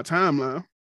through my timeline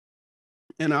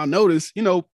and I'll notice,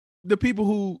 the people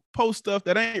who post stuff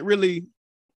that ain't really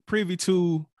privy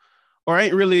to or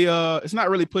ain't really it's not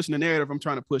really pushing the narrative I'm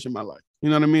trying to push in my life. You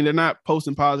know what I mean? They're not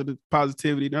posting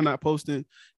positivity. They're not posting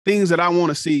things that I want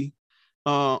to see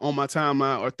on my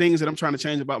timeline or things that I'm trying to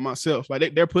change about myself.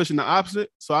 Like they're pushing the opposite.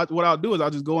 So what I'll do is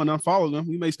I'll just go and unfollow them.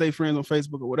 We may stay friends on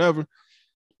Facebook or whatever,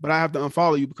 but I have to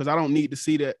unfollow you because I don't need to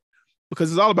see that,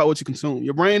 because it's all about what you consume.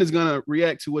 Your brain is gonna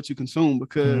react to what you consume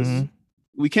because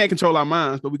we can't control our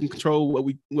minds, but we can control what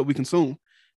we consume.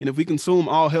 And if we consume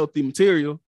all healthy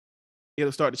material,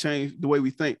 it'll start to change the way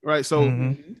we think, right? So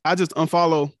Mhm. I just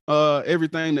unfollow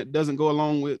everything that doesn't go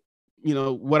along with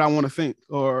what I want to think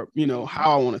or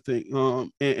how I want to think.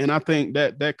 And I think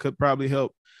that could probably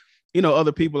help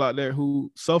other people out there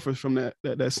who suffers from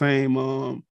that same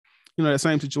that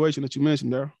same situation that you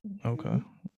mentioned there. Okay.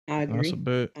 I That's a agree.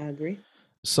 bit. I agree.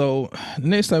 So the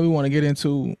next thing we want to get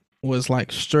into was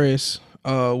like stress,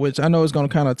 which I know is gonna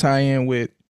kind of tie in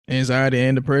with anxiety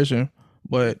and depression,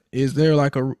 but is there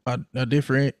like a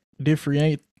different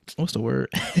what's the word?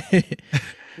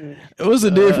 Mm. What's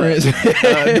the difference?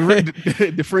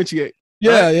 Differentiate.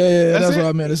 Yeah, Right? yeah. That's That's it? what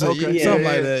I meant to say. Okay. Something Yeah.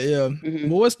 like that. Yeah. Mhm.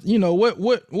 But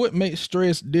what's what makes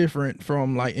stress different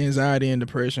from like anxiety and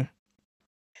depression?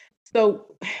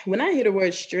 So when I hear the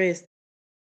word stress,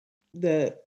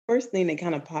 the first thing that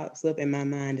kind of pops up in my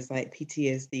mind is like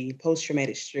PTSD,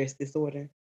 post-traumatic stress disorder.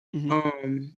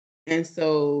 Mhm. And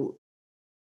so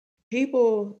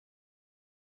people,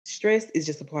 stress is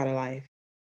just a part of life.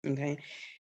 Okay.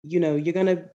 You're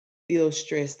gonna feel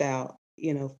stressed out,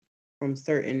 from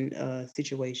certain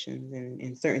situations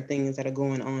and certain things that are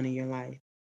going on in your life.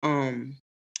 Um,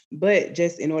 but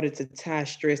just in order to tie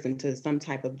stress into some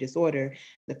type of disorder,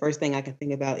 the first thing I can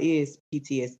think about is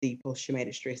PTSD,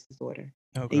 post-traumatic stress disorder.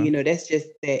 And Okay.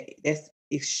 that's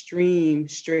extreme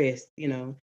stress,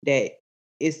 that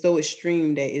is so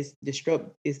extreme that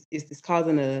it's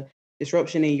causing a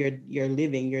disruption in your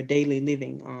living, your daily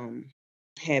living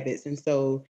habits. And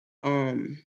so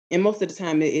um and most of the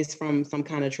time it is from some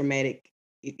kind of traumatic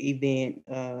event.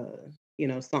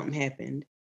 Something happened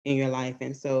in your life,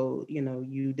 and so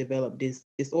you develop this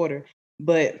disorder.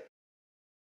 But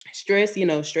stress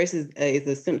is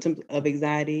a symptom of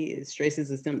anxiety. Stress is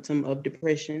a symptom of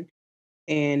depression.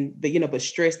 But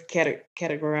stress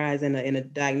categorized in a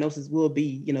diagnosis will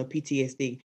be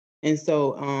PTSD. And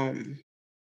so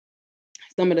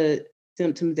some of the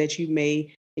symptoms that you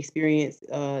may experience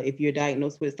if you're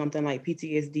diagnosed with something like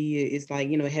PTSD is like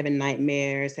having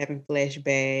nightmares, having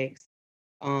flashbacks,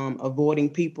 avoiding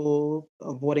people,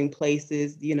 avoiding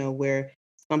places, where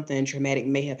something traumatic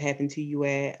may have happened to you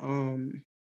at.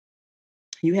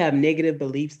 You have negative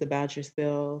beliefs about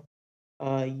yourself.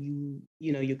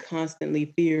 You're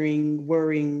constantly fearing,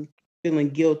 worrying, feeling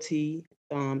guilty.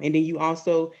 And then you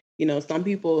also, some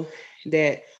people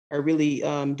that are really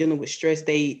dealing with stress,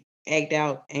 they act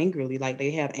out angrily, like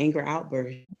they have anger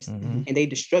outbursts, Mhm. and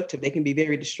they can be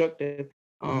very destructive.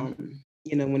 Mhm.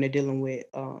 When they're dealing with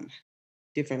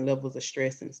different levels of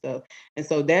stress and stuff. And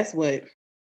so that's what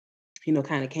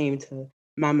kind of came to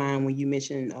my mind when you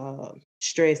mentioned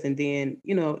stress. And then,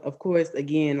 of course,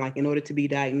 again, like in order to be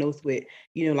diagnosed with,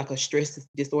 like a stress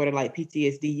disorder like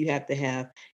PTSD, you have to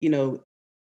have, you know,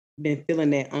 been feeling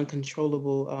that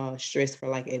uncontrollable stress for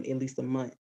like at least a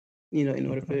month, in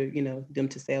order for, them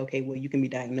to say, okay, well, you can be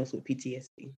diagnosed with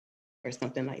PTSD or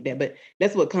something like that. But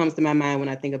that's what comes to my mind when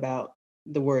I think about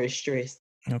the word stress.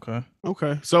 Okay.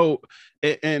 Okay. So,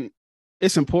 and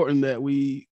it's important that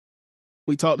we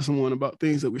talk to someone about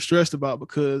things that we're stressed about,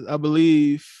 because I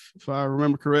believe, if I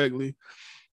remember correctly,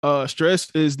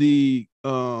 stress is the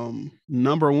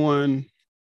number one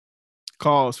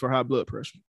cause for high blood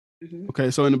pressure. Hmm. Okay,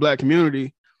 so in the Black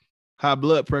community, high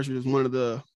blood pressure is one of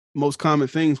the most common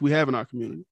things we have in our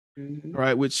community, Hmm.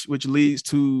 right? Which leads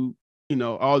to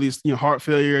all these heart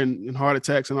failure and heart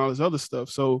attacks and all this other stuff.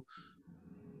 So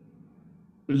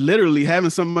literally having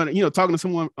somebody, talking to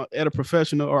someone at a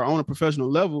professional or on a professional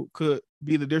level could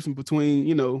be the difference between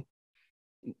you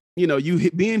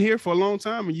being here for a long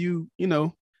time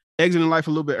and exiting life a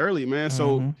little bit early, man.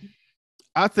 So Mhm.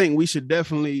 I think we should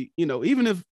definitely, even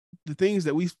if the things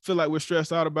that we feel like we're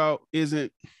stressed out about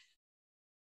isn't,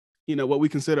 what we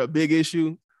consider a big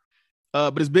issue,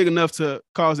 but it's big enough to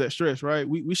cause that stress, right?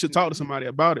 We should talk to somebody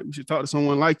about it. We should talk to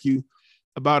someone like you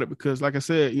about it, because like I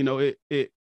said,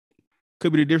 it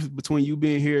could be the difference between you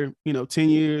being here, 10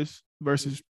 years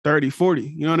versus 30, 40.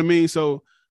 You know what I mean? So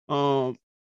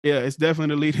yeah, it's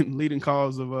definitely the leading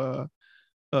cause of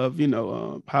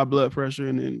high blood pressure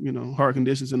and then heart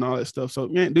conditions and all that stuff. So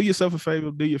man, do yourself a favor,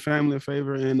 do your family a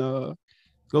favor, and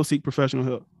go seek professional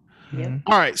help. Yep. Mhm.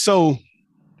 All right, so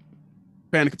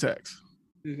panic attacks.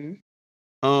 Hmm.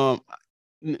 Um,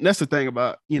 that's the thing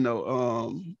about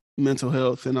mental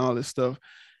health and all this stuff.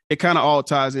 It kind of all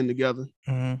ties in together.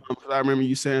 Mhm. 'Cause I remember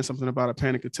you saying something about a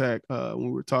panic attack when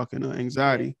we were talking Yeah.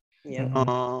 anxiety. Yep.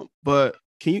 Mhm. But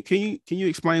can you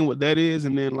explain what that is,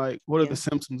 and then like what are the Yeah.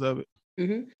 symptoms of it?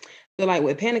 Hmm. So like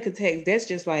with panic attacks, that's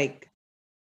just like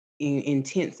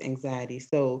intense anxiety.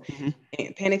 So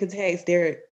Mhm. panic attacks,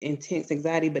 they're intense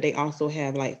anxiety, but they also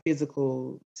have like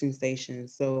physical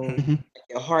sensations. So Mhm.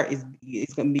 your heart is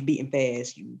it's gonna be beating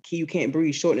fast. You can't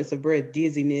breathe, shortness of breath,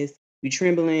 dizziness. You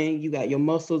trembling. You got your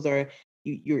muscles are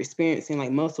you're experiencing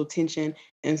like muscle tension,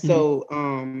 and Mhm. so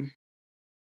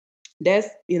that's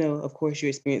of course you're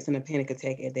experiencing a panic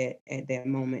attack at that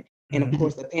moment. And of Mhm. Mhm.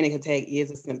 course a panic attack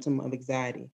is a symptom of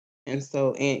anxiety, and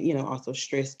so and also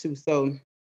stress too. So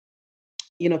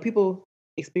people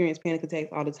experience panic attacks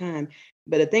all the time.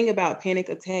 But the thing about panic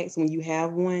attacks, when you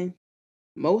have one,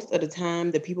 most of the time,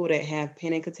 the people that have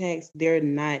panic attacks, they're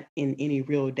not in any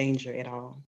real danger at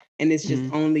all. And it's just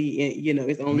Mhm. only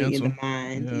it's only in the Mental.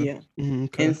 mind. Yeah. Yeah. Mhm.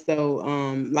 And Okay. so,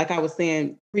 like I was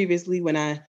saying previously when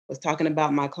I was talking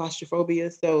about my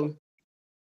claustrophobia, so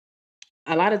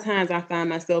a lot of times I find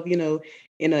myself, in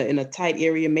a tight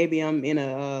area. Maybe I'm in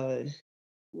a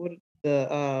what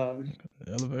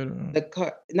Elevator. the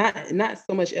car, not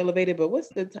so much elevated, but what's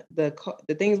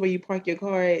the things where you park your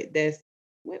car at, that's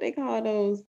what they call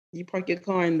those? You park your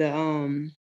car in the oh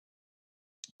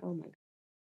my,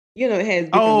 it has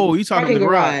Oh, different you talking parking the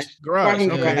garage. garage.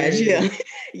 Parking Okay. garage, yeah.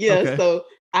 Yeah. Okay. So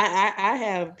I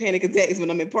have panic attacks when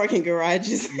I'm in parking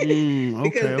garages because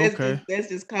Okay. Okay.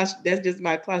 that's just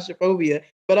my claustrophobia.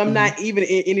 But I'm not even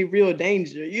in any real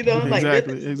danger, like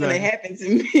nothing's gonna Exactly. happen to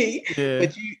me. Yeah.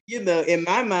 But in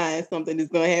my mind, something is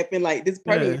gonna happen. Like this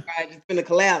parking Yeah. garage is gonna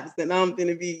collapse and I'm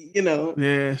gonna be,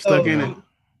 Yeah. Stuck so in Yeah. it.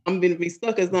 I'm gonna be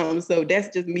stuck or something. So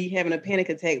that's just me having a panic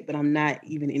attack, but I'm not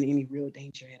even in any real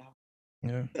danger at all.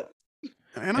 Yeah. So,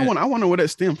 And I wonder where that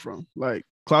stemmed from, like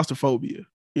claustrophobia.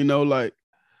 Like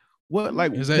what,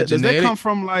 like Is that does that come genetic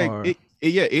from, like or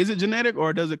yeah, is it genetic,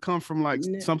 or does it come from like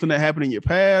no. something that happened in your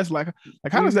past? Like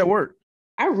how does that work?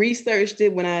 I researched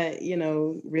it when I,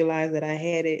 realized that I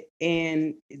had it,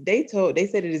 and they said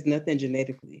it is nothing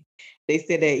genetically. They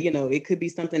said that, it could be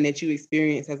something that you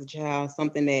experienced as a child,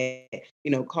 something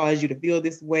that, caused you to feel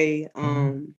this way.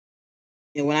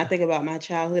 And when I think about my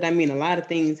childhood, I mean, a lot of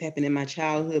things happened in my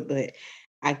childhood, but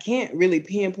I can't really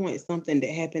pinpoint something that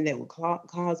happened that would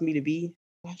cause me to be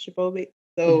claustrophobic.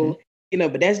 Mhm. So,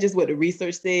 but that's just what the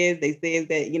research says. They says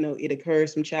that, it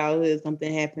occurs from childhood,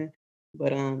 something happened.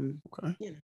 But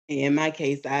Okay. in my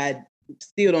case, I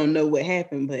still don't know what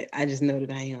happened, but I just know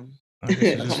that I am I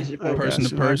guess it's just I claustrophobic. person to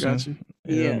got you. I got person,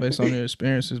 you. yeah, Yeah. based on their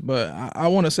experiences. But I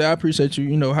want to say I appreciate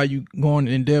you, how you going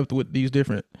in depth with these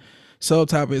different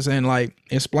subtopics and like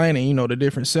explaining, the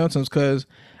different symptoms, because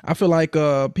I feel like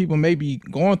people may be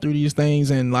going through these things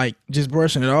and like just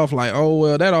brushing it off, like, oh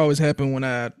well, that always happened when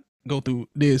I go through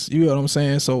this. You know what I'm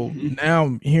saying? So now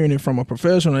I'm hearing it from a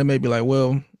professional, they may be like,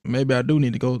 well, maybe I do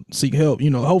need to go seek help.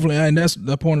 Hopefully, and that's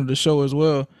the point of the show as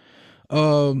well.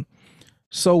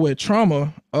 So with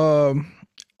trauma,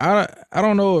 I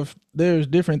don't know if there's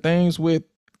different things with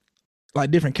like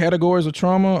different categories of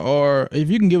trauma, or if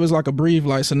you can give us like a brief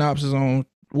like synopsis on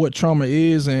what trauma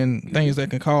is and things that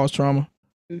can cause trauma.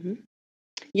 hmm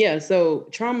Yeah. So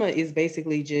trauma is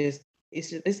basically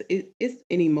it's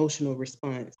an emotional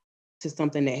response to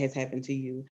something that has happened to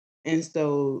you. And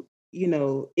so,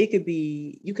 it could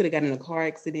be you could have gotten in a car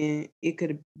accident. It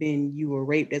could have been you were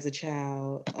raped as a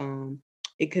child.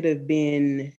 It could have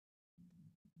been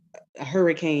a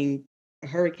hurricane. A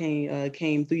hurricane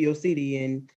came through your city,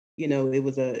 and it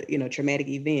was a traumatic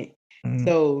event. Mhm.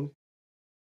 So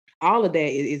all of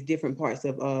that is different parts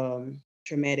of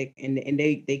traumatic, and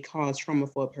they cause trauma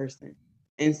for a person.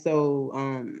 And so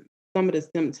some of the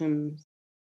symptoms,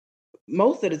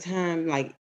 most of the time,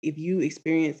 like if you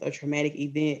experience a traumatic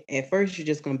event, at first you're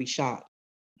just going to be shocked.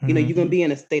 You're going to be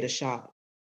in a state of shock,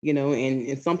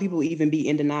 and some people even be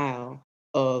in denial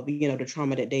of the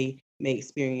trauma that they may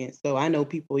experience. So I know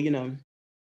people,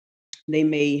 they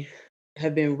may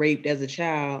have been raped as a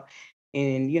child,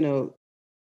 and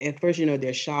at first,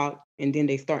 they're shocked, and then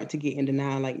they start to get in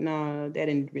denial, like, "Nah, that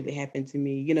didn't really happen to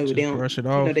me." They Just don't, brush it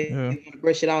off. they Yeah. want to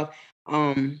brush it off.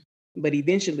 But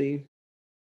eventually,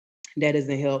 that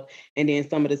doesn't help. And then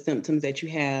some of the symptoms that you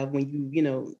have when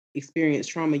you experience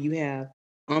trauma, you have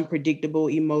unpredictable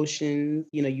emotions.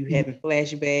 You having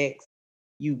flashbacks.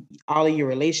 All of your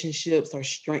relationships are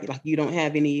strained. Like you don't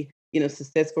have any,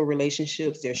 successful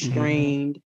relationships. They're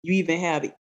strained. You even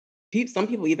have some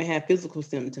people even have physical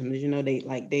symptoms.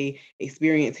 They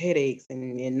experience headaches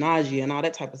and nausea and all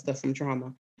that type of stuff from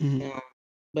trauma. Um,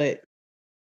 but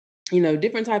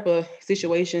different type of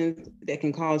situations that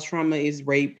can cause trauma is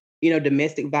rape,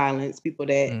 domestic violence, people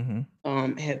that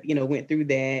Mm-hmm. have went through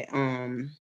that,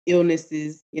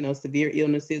 illnesses, severe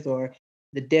illnesses, or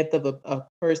the death of a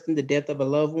person, the death of a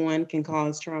loved one can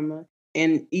cause trauma.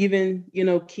 And even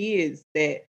kids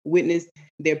that witness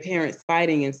their parents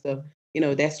fighting and stuff,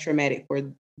 that's traumatic for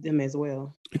them as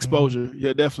well. Exposure,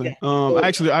 yeah, definitely. Yeah. So,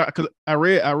 Actually, I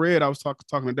read. I was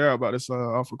talking to Daryl about this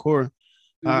off recording.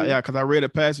 mhm, Yeah, because I read a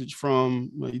passage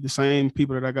from the same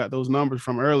people that I got those numbers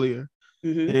from earlier,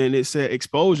 mhm, and it said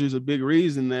exposure is a big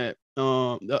reason that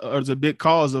or is a big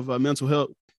cause of mental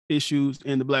health issues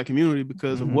in the Black community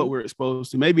because of what we're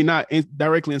exposed to. Maybe not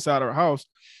directly inside our house,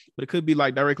 but it could be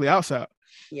like directly outside.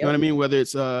 You know what I yep. mean? Whether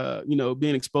it's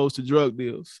being exposed to drug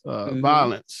deals, Mhm,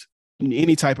 violence,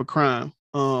 any type of crime,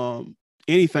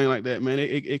 anything like that, man.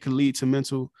 It could lead to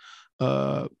mental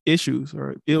issues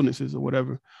or illnesses or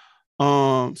whatever.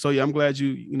 So yeah, I'm glad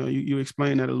you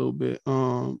explained that a little bit.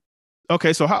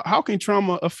 Okay, so how can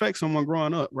trauma affect someone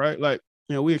growing up, right? Like,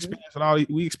 we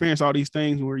mhm, experience all these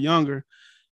things when we're younger,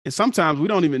 and sometimes we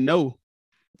don't even know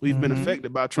we've been Mm-hmm.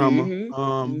 affected by trauma.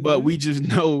 mhm, But mhm, we just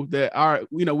know that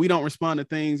we don't respond to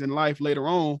things in life later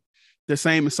on the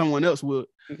same as someone else would.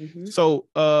 Mhm. So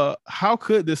how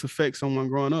could this affect someone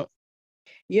growing up?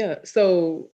 Yeah.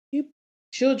 So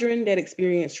children that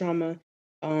experience trauma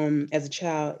as a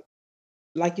child,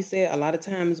 like you said, a lot of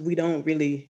times we don't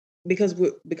really because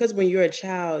when you're a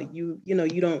child, you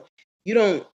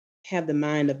don't have the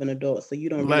mind of an adult, so you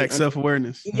don't really Lack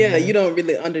self-awareness. yeah, Mhm. you don't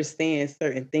really understand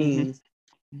certain things.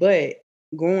 But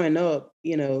growing up,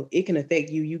 it can affect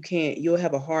you. You'll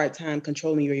have a hard time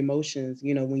controlling your emotions,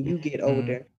 when you get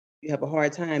older. You have a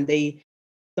hard time.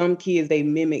 Some kids, they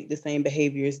mimic the same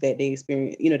behaviors that they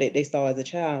experience, that they saw as a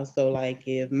child. So like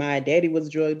if my daddy was a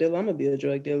drug dealer, I'm gonna be a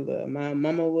drug dealer. My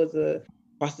mama was a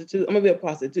prostitute, I'm gonna be a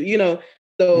prostitute,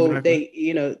 So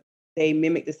Exactly. they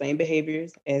mimic the same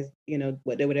behaviors as,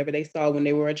 whatever they saw when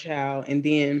they were a child. And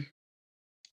then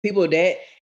people that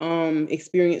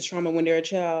experience trauma when they're a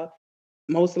child,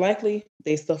 most likely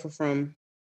they suffer from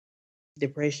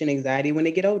depression, anxiety when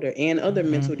they get older, and other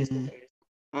mental Mhm. disorders.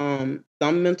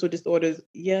 Some mental disorders,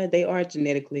 yeah, they are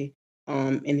genetically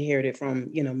inherited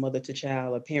from, mother to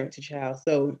child or parent to child.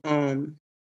 So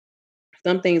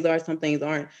some things are, some things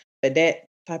aren't. But that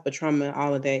type of trauma,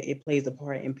 all of that, it plays a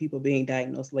part in people being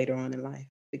diagnosed later on in life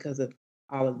because of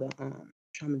all of the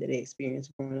trauma that they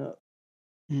experienced growing up.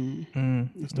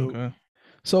 That's dope. Okay.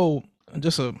 So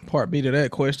just a part B to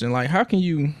that question, like how can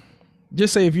you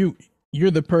just say if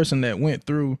you're the person that went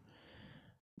through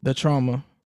the trauma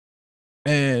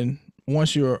and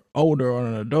once you're older or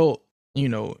an adult, you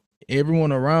know,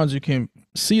 everyone around you can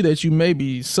see that you may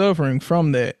be suffering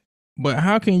from that. But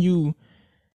how can you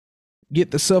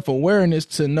get the self-awareness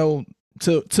to know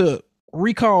to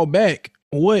recall back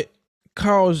what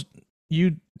caused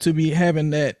you to be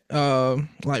having that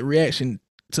like reaction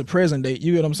to present date?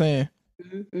 You get what I'm saying?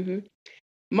 Hmm.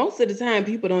 Most of the time,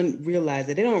 people don't realize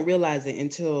it. They don't realize it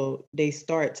until they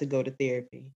start to go to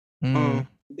therapy, Mm,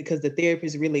 because the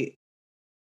therapist really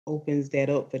opens that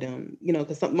up for them.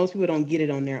 Because most people don't get it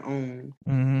on their own.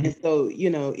 mm-hmm. And so,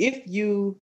 if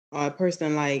you are a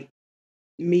person like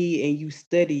me and you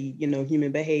study,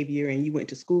 human behavior and you went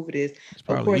to school for this, It's of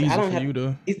probably course, I easy don't for have. you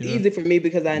to, It's yeah, easy for me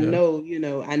because yeah. I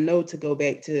know to go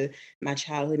back to my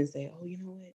childhood and say, oh, you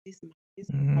know what, this is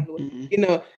Mm-hmm. probably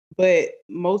what. But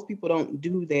most people don't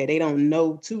do that. They don't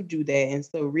know to do that. And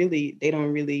so really, they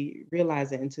don't really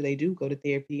realize it until they do go to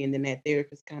therapy. And then that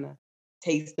therapist kind of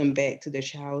takes them back to their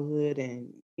childhood.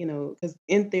 And, because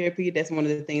in therapy, that's one of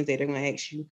the things that they're going to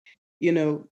ask you,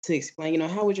 to explain,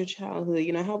 how was your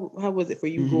childhood? How was it for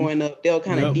you Mm-hmm. growing up? They'll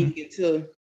kind of Yep. dig into, they're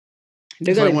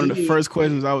It's going like to one of dig the in. first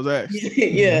questions I was asked.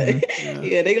 Yeah. Mm-hmm. Yeah.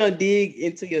 Yeah, they're gonna dig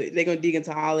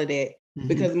into all of that Mm-hmm.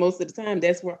 because most of the time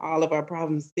that's where all of our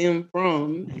problems stem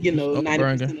from, Just 90%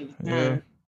 upbringing. of the Yeah.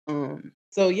 time.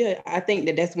 So yeah, I think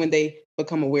that that's when they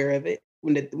become aware of it,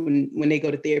 when they go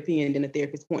to therapy and then the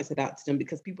therapist points it out to them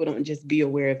because people don't just be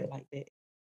aware of it like that.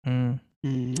 Mm.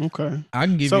 Okay. I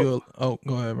can give So you a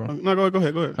go ahead, bro. no, go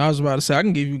ahead. Go ahead. I was about to say I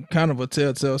can give you kind of a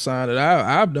telltale sign that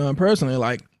I've done personally.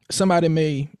 Like somebody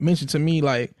may mention to me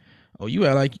like, "Oh, you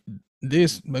had like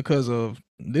this because of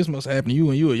this must happen to you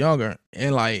when you were younger,"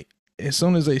 and like as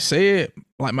soon as they say it,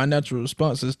 like my natural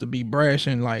response is to be brash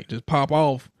and like just pop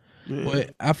off. Yeah.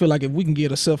 But I feel like if we can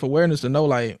get a self awareness to know,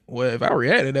 like, well, if I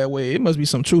reacted that way, it must be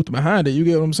some truth behind it. You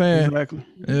get what I'm saying? Exactly.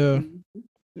 Yeah.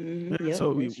 Yeah. Yep,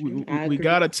 So that's true. I we agree.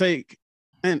 gotta take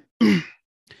and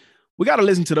we gotta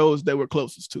listen to those that we're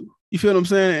closest to. You feel what I'm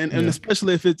saying? And Yeah.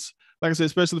 especially if it's like I said,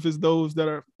 especially if it's those that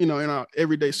are in our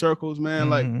everyday circles,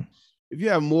 man. Like Mm-hmm. if you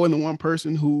have more than one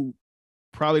person who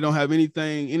probably don't have any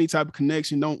type of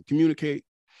connection, don't communicate,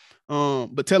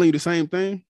 but telling you the same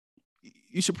thing,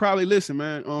 you should probably listen,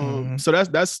 man. Mm-hmm. So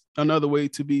that's another way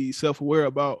to be self-aware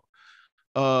about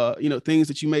things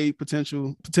that you may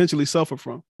potentially suffer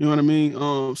from. You know what I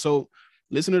mean? So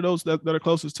listen to those that are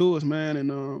closest to us, man,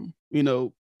 and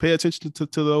pay attention to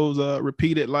those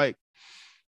repeated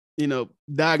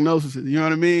diagnoses. You know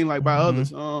what I mean? Like by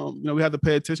Mm-hmm. others. We have to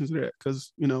pay attention to that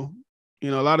because a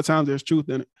lot of times there's truth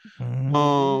in it.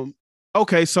 Mm-hmm.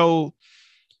 Okay, so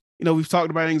we've talked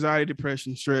about anxiety,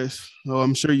 depression, stress.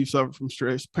 I'm sure you suffer from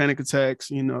stress, panic attacks,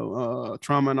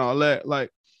 trauma and all that. Like,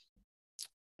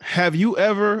 have you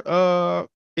ever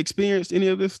experienced any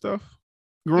of this stuff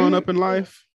growing up in Yeah.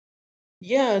 life?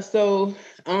 Yeah, so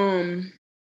I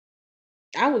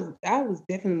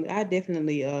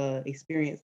definitely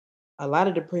experienced a lot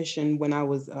of depression when I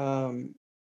was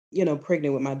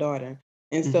pregnant with my daughter.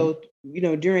 And Mm-hmm. so,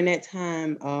 during that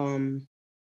time,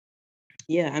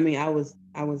 yeah, I mean I was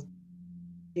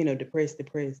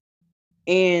depressed.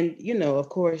 And, of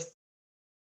course,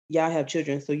 y'all have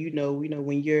children, so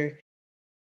when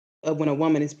when a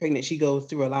woman is pregnant, she goes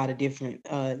through a lot of different,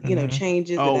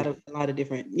 changes, Oh. a lot of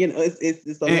different,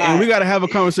 it's a And lot. we got to have a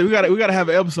conversation. We got to have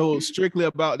an episode strictly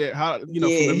about that. How, from the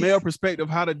Yes. male perspective,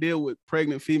 how to deal with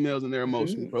pregnant females and their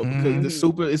emotions, bro. Because Mhm.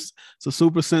 it's a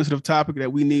super sensitive topic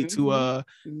that we need to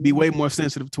be way more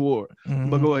sensitive toward.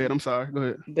 But go ahead. I'm sorry. Go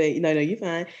ahead. But no, you're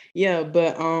fine. Yeah,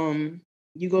 but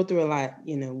you go through a lot,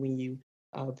 when you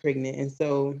pregnant, and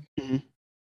so Mhm.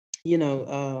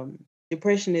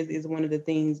 depression is one of the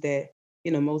things that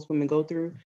most women go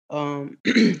through.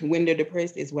 When they're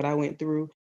depressed is what I went through,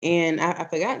 and I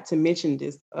forgot to mention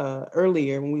this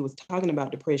earlier when we was talking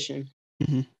about depression,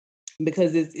 Mhm.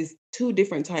 because it's two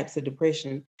different types of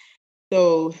depression.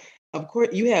 So of course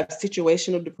you have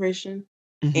situational depression,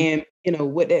 Mhm.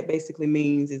 and what that basically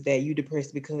means is that you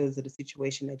depressed because of the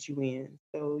situation that you in.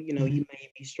 So Mhm. you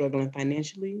may be struggling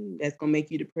financially. That's gonna make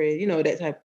you depressed. That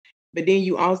type. But then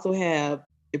you also have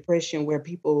depression where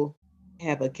people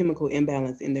have a chemical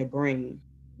imbalance in their brain,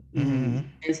 Mhm.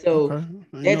 and so Okay. I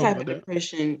didn't that know type about of that.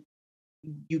 depression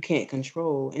you can't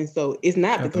control. And so it's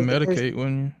not Have to because the person medicate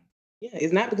when yeah,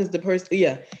 it's not because the person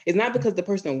it's not because the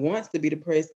person wants to be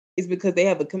depressed. It's because they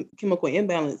have a chemical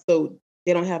imbalance. So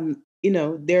they don't have, they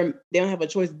don't have a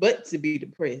choice but to be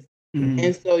depressed. Mhm.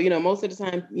 And so, most of the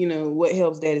time, what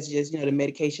helps that is just, the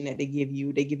medication that they give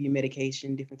you. They give you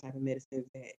medication, different type of medicines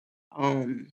that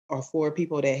are for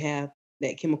people that have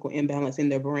that chemical imbalance in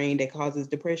their brain that causes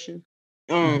depression.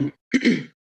 Mhm. Um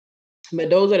But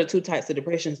those are the two types of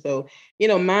depression. So,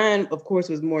 mine, of course,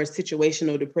 was more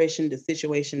situational depression, the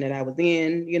situation that I was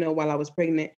in, while I was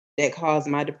pregnant that caused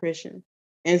my depression.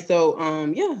 And so,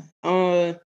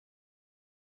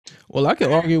 Well, I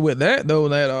could argue with that though.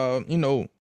 That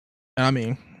I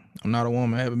mean, I'm not a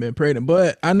woman, I haven't been pregnant,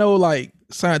 but I know like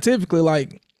scientifically,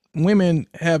 like women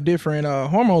have different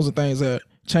hormones and things that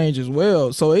change as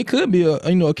well. So it could be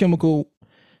a chemical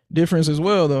difference as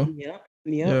well, though. yep,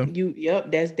 Yeah.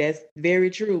 that's very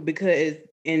true, because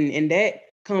and that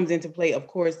comes into play, of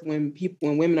course, when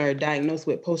women are diagnosed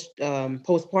with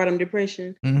postpartum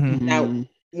depression. Mm-hmm. Now, Mhm.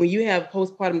 when you have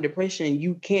postpartum depression,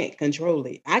 you can't control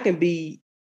it. I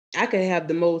could have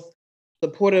the most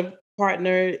supportive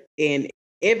partner and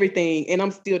everything, and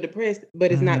I'm still depressed,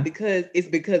 but Mhm. it's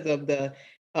because of the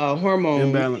hormones,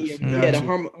 Imbalance. the Gotcha.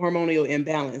 hormonal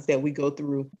imbalance that we go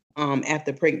through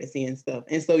after pregnancy and stuff.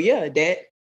 And so, yeah, that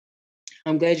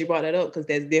I'm glad you brought that up, because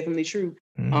that's definitely true.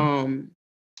 Mhm. Um,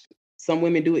 some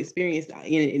women do experience,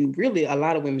 and really a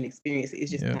lot of women experience it.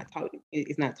 It's just Yeah. not talked.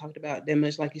 It's not talked about that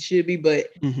much like it should be. But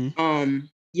Mhm.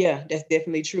 yeah, that's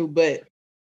definitely true. But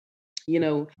you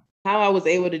know how I was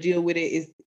able to deal with it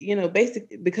is,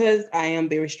 basically because I am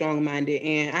very strong minded,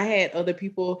 and I had other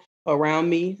people around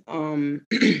me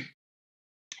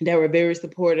that were very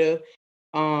supportive.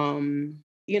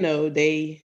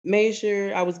 They made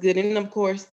sure I was good, and of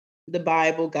course, the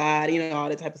Bible, God, all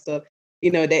that type of stuff.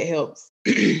 That helps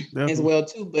as Definitely. well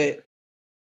too. But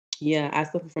yeah, I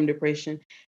suffer from depression.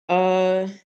 Uh,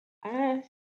 I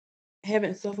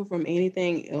haven't suffered from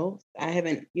anything else. I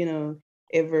haven't,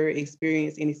 ever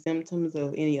experienced any symptoms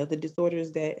of any other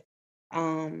disorders that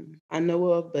I know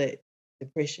of, but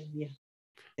depression, yeah,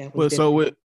 that was Well,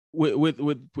 so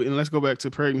definitely and let's go back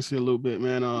to pregnancy a little bit,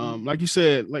 man. Like you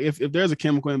said, like if there's a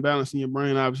chemical imbalance in your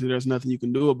brain, obviously there's nothing you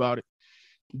can do about it.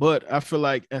 But I feel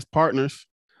like as partners,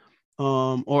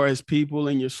 or as people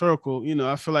in your circle,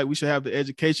 I feel like we should have the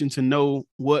education to know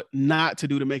what not to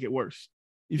do to make it worse.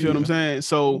 You feel what I'm Yeah. saying?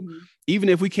 So Mhm. even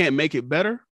if we can't make it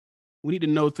better, we need to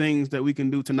know things that we can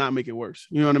do to not make it worse.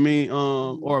 You know what I mean?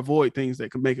 Or avoid things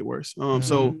that can make it worse.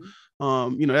 So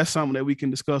Mhm. that's something that we can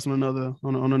discuss on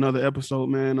another episode,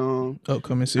 man.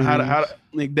 Upcoming How to series.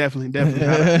 like, definitely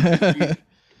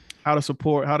how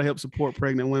to help support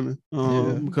pregnant women.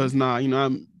 Yeah. Because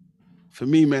I'm for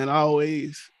me, man, I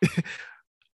always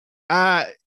I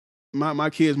my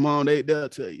kids' mom, they'll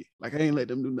tell you, like, I ain't let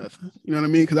them do nothing. You know what I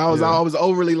mean? Because I was Yeah. always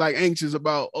overly like anxious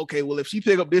about, okay, well, if she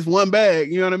pick up this one bag,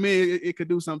 you know what I mean? It could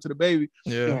do something to the baby.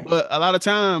 Yeah. Right. But a lot of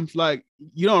times, like,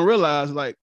 you don't realize,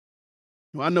 like,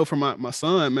 well, I know from my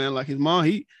son, man, like his mom,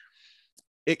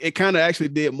 it kind of actually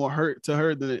did more hurt to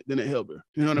her than it helped her.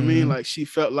 You know what I mean? Mhm. Like she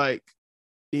felt like,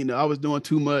 I was doing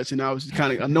too much and I was just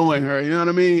kind of annoying her. You know what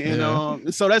I mean? Yeah.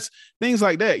 And so that's things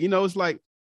like that. It's like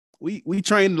we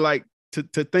train like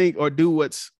to think or do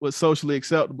what's socially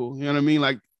acceptable. You know what I mean?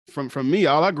 Like from me,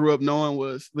 all I grew up knowing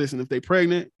was, listen, if they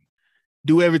pregnant,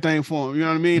 do everything for them. You know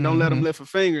what I mean? Don't let them Mhm. lift a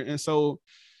finger. And so,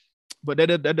 but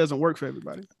that doesn't work for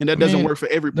everybody, and that I doesn't mean, work for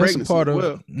every that's a pregnancy part as of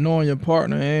well. knowing your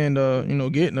partner and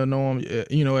getting to know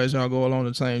them, as y'all go along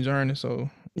the same journey. So,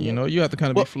 Yep. you have to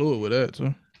kind of be Well, fluid with that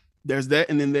too. there's that,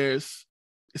 and then it's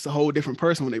a whole different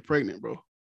person when they're pregnant, bro.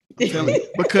 I'm telling you.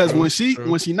 Because when she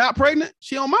True. not pregnant,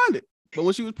 she don't mind it. But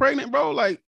when she was pregnant, bro,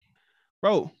 like,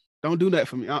 bro, don't do that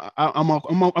for me. I'm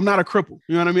not a cripple.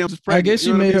 You know what I mean? I'm just I pregnant. guess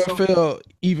you you know what I made mean? her So, feel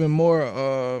even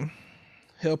more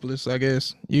helpless, I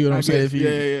guess. You know what I I'm saying? guess, If you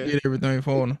yeah. did everything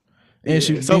for her. Yeah. And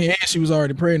she So- and she was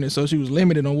already pregnant, so she was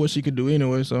limited on what she could do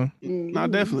anyway. So No,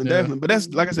 Mhm. definitely. But that's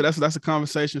like I said, that's a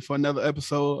conversation for another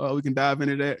episode. We can dive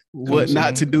into that. What Cool,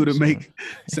 not to do to cool. make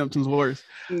symptoms worse.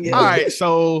 Yeah. All right.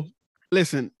 So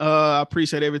listen, I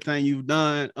appreciate everything you've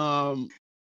done.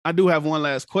 I do have one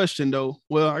last question though.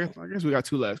 Well, I guess we got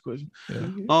two last questions. yeah.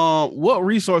 Mhm. What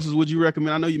resources would you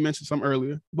recommend? I know you mentioned some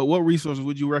earlier, but what resources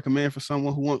would you recommend for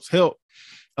someone who wants help,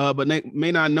 but they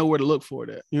may not know where to look for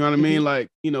that? You know what I mean? Like,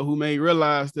 who may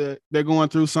realize that they're going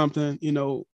through something,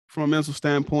 from a mental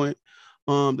standpoint,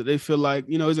 that they feel like,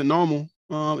 isn't normal,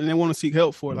 and they want to seek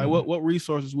help for it. Like, what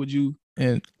resources would you?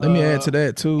 And let me add to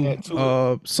that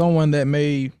too. Someone that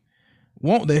may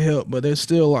want their help, but they're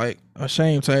still like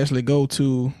ashamed to actually go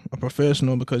to a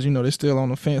professional because they're still on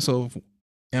the fence of,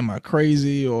 am I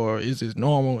crazy or is this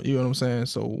normal? You know what I'm saying?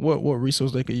 So what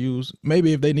resource they could use?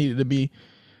 Maybe if they needed to be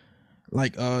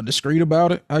like discreet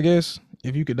about it, I guess.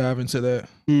 If you could dive into that.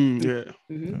 Yeah.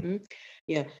 Mhm.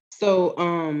 Yeah. So,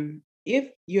 if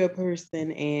you're a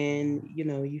person and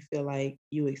you feel like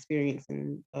you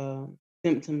experiencing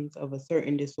symptoms of a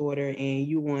certain disorder and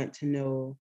you want to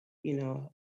know, you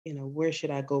know, where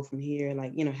should I go from here?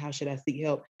 Like, how should I seek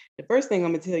help? The first thing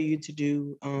I'm gonna tell you to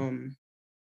do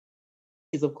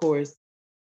is, of course,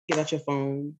 get out your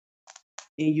phone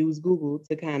and use Google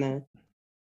to kind of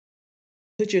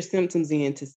put your symptoms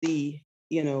in to see,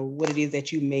 what it is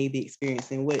that you may be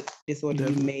experiencing, what disorder you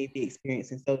Definitely. may be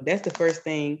experiencing. So that's the first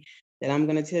thing that I'm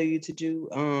going to tell you to do.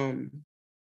 And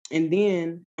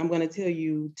then I'm going to tell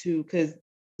you to, because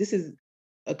this is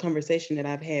a conversation that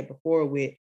I've had before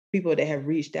with people that have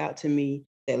reached out to me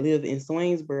that live in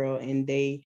Swainsboro, and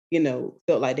they,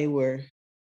 felt like they were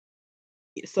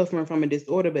suffering from a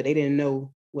disorder, but they didn't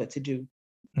know what to do.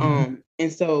 And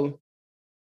so,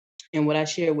 and what I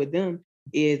shared with them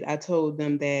is I told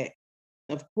them that,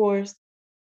 of course,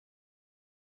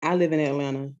 I live in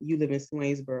Atlanta, you live in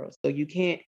Swainsboro. So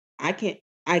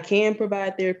I can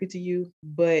provide therapy to you,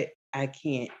 but I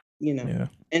can't, Yeah.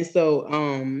 And so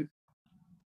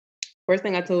first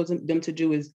thing I told them to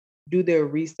do is do their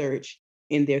research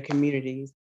in their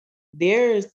communities.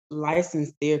 There's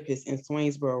licensed therapists in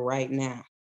Swainsboro right now.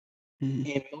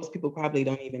 And most people probably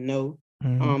don't even know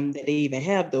that they even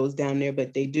have those down there,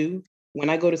 but they do. When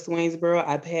I go to Swainsboro,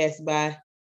 I pass by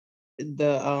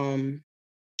the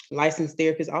licensed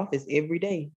therapist office every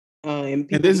day. And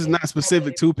And this is not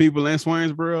specific to people in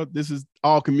Swainsboro. This is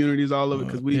all communities all over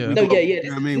because we yeah. No, global. yeah. You know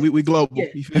what I mean? We global. Yeah.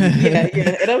 You feel me?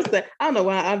 Yeah. And I'm saying, I don't know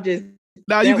why I'm just.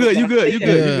 Nah, you that was good. You my good. You thing.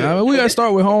 good. You Yeah, good. I mean, we gotta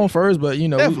start with home first, but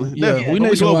Definitely, yeah, definitely. we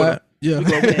But we global, nationwide.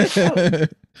 Yeah,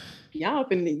 Y'all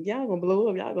gonna blow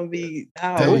up. Y'all gonna be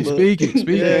all Tell me, over. speak it.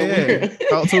 Yeah.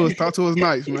 Talk to us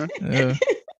nice, man. Yeah,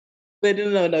 But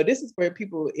no. This is for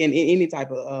people in any type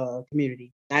of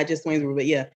community, not just Swainsboro, but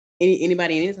yeah,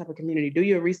 anybody in any type of community. Do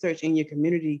your research in your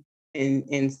community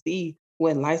and see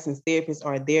what licensed therapists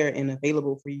are there and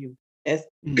available for you. That's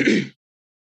that's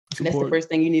the first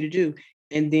thing you need to do.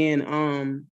 And then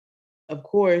of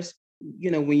course,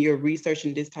 when you're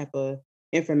researching this type of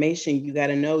information, you got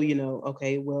to know,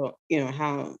 okay, well,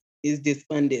 how is this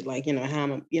funded? Like, how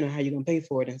how you gonna pay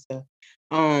for it and stuff.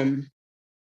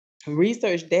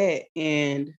 Research that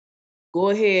and go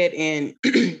ahead and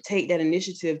take that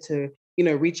initiative to,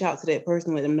 reach out to that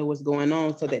person, let them know what's going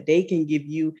on so that they can give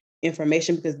you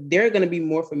information because they're going to be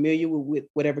more familiar with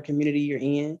whatever community you're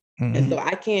in. And so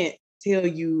I can't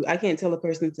tell a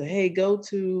person to, hey, go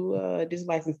to this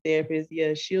licensed therapist.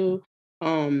 Yeah, she'll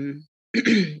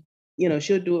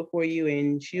she'll do it for you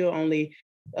and she'll only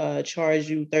charge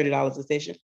you $30 a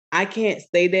session. I can't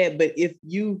say that, but if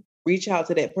you reach out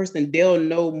to that person, they'll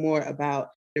know more about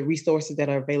the resources that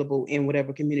are available in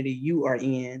whatever community you are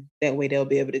in. That way they'll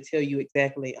be able to tell you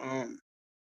exactly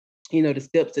the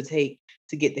steps to take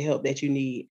to get the help that you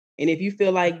need. And if you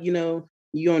feel like,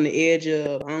 you're on the edge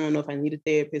of, I don't know if I need a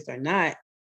therapist or not,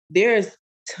 there's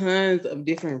tons of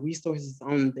different resources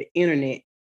on the internet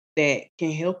that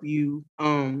can help you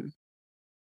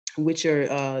with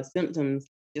your symptoms,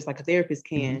 just like a therapist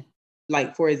can.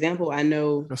 Like, for example, I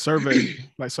know A survey,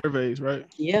 like surveys, right?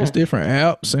 yeah, it's different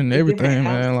apps and It's different everything, apps.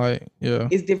 man. Like, yeah,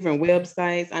 it's different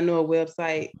websites. I know a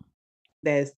website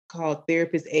that's called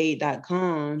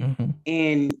therapistaid.com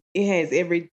and it has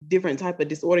every different type of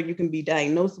disorder you can be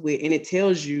diagnosed with, and it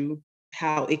tells you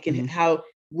how it can how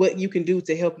what you can do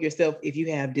to help yourself if you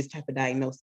have this type of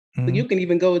diagnosis. So Mhm. you can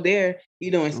even go there,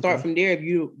 and start Okay. from there if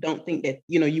you don't think that,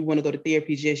 you want to go to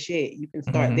therapy just yet. You can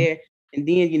start Mhm. there. And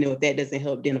then, if that doesn't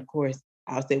help, then of course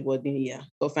I'll say, well, then yeah,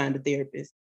 go find a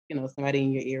therapist, somebody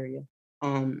in your area.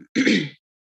 Um,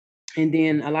 and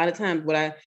then a lot of times what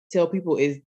I tell people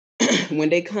is when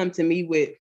they come to me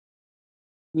with,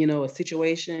 a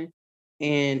situation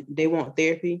and they want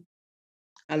therapy,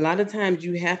 a lot of times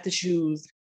you have to choose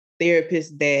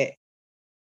therapists that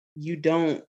you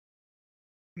don't,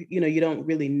 you don't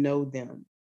really know them.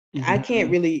 I Mhm. can't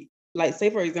really, like, say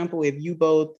for example, if you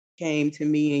both came to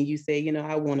me and you say,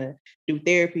 I want to do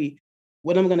therapy,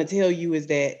 what I'm going to tell you is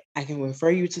that I can refer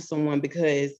you to someone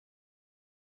because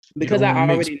You don't I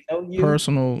want to mix already know you.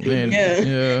 personal and Yeah.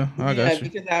 yeah, I Yeah, got you.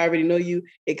 because I already know you,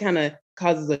 it kind of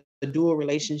causes a dual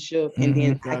relationship. And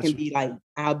then Mhm. I can Gotcha. be like,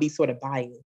 I'll be sort of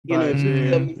biased. If Bias. you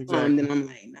tell Yeah. Mhm. me something, Exactly. then I'm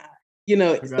like, nah.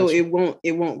 I So got you.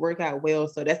 it won't work out well.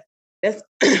 So that's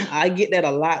I get that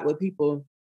a lot with people,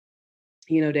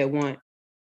 that want,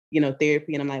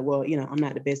 therapy. And I'm like, well, I'm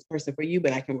not the best person for you,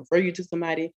 but I can refer you to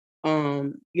somebody,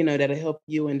 that'll help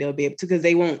you and they'll be able to, because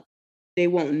they won't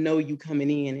know you coming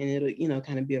in, and it'll,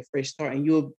 kind of be a fresh start, and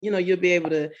you'll be able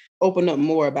to open up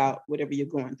more about whatever you're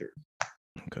going through.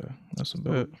 Okay, that's a So,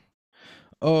 bet.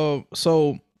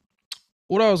 So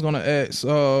what I was gonna ask,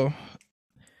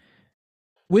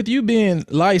 with you being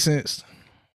licensed,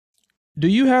 do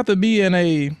you have to be in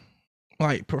a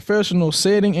like professional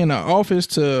setting in an office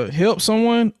to help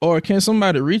someone, or can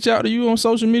somebody reach out to you on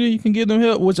social media? You can give them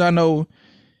help, which I know,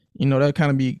 that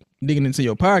kind of be digging into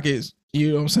your pockets. You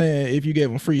know what I'm saying? If you gave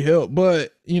them free help,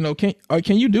 but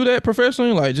can you do that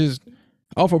professionally? Like just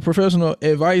offer professional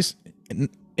advice in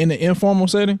an informal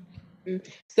setting? Mm.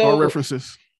 our So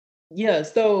references. yeah,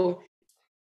 so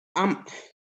I'm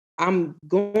I'm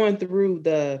going through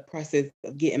the process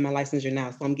of getting my licensure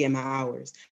now, so I'm getting my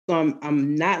hours. So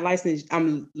I'm not licensed.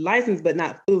 I'm licensed, but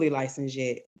not fully licensed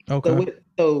yet. So Okay.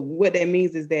 what that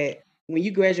means is that when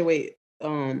you graduate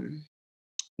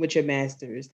with your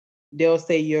master's, they'll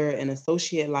say you're an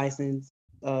associate licensed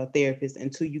therapist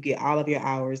until you get all of your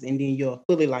hours, and then you're a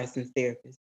fully licensed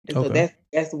therapist. And so Okay.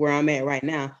 that's where I'm at right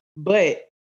now. But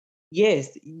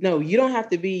yes, no, you don't have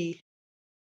to be.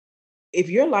 If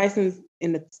you're licensed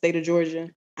in the state of Georgia,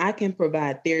 I can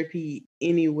provide therapy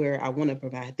anywhere I want to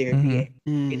provide therapy Mm-hmm. at.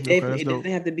 Okay, that's It dope.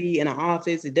 doesn't have to be in an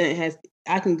office. It doesn't has.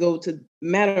 I can go to.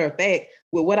 Matter of fact,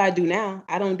 with what I do now,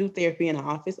 I don't do therapy in an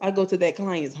office. I go to that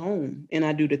client's home and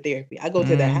I do the therapy. I go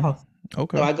to their Mm-hmm. house. So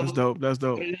Okay. I That's go dope. That's to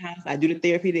dope. the house. I do the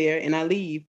therapy there, and I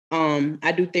leave.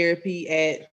 I do therapy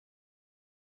at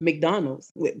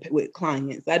McDonald's with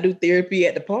clients. I do therapy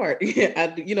at the park. I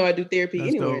do therapy That's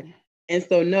anywhere. dope. And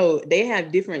so no, they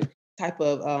have different type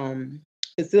of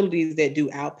facilities that do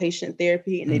outpatient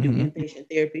therapy and they do Mm-hmm. inpatient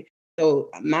therapy. So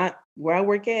my where I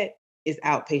work at is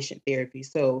outpatient therapy.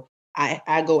 So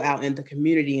I go out in the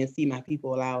community and see my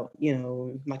people out,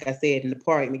 like I said, in the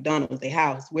park, McDonald's, their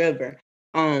house, wherever.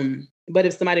 But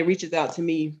if somebody reaches out to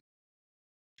me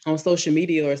on social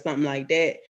media or something like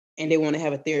that and they want to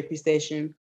have a therapy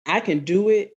session, I can do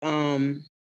it.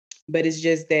 But it's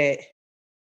just that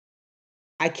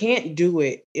I can't do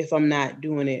it if I'm not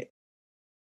doing it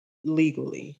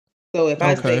legally. So if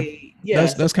I Okay. say, yeah,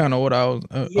 so That's kind of what I was.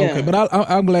 Okay, yeah, but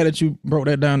I'm glad that you broke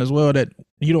that down as well. That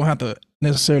you don't have to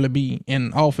necessarily be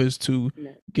in office to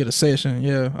yeah, get a session.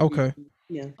 Yeah. Okay.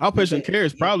 yeah. Outpatient But care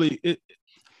is probably it.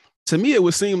 To me, it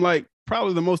would seem like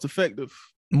probably the most effective.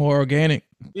 More organic.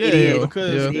 it Yeah, You yeah, is, know. because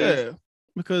Yeah. it is. yeah,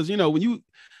 because when you,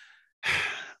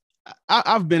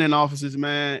 I've been in offices,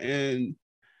 man, and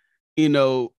you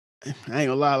know, I ain't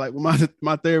gonna lie, like with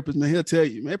my therapist, man, he'll tell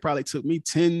you, man, it probably took me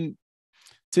 10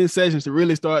 sessions to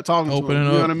really start talking to him. Opening You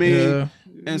know up. what I mean? Yeah.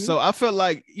 And Mhm. so I felt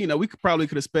like, we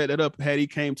could have sped that up had he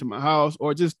came to my house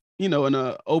or just, in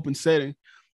a open setting.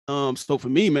 So for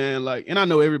me, man, like, and I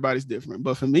know everybody's different,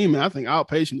 but for me, man, I think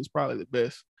outpatient is probably the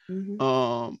best.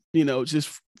 Mhm.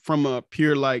 Just from a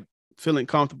pure like feeling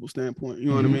comfortable standpoint. You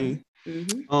know what I Mm-hmm. mean?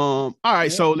 Mhm. All right.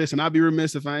 Yep. So listen, I'd be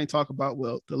remiss if I ain't talk about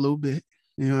wealth a little bit.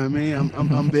 You know what I mean?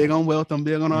 I'm big on wealth. I'm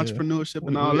big on Yeah. entrepreneurship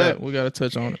and We all we that. got we got to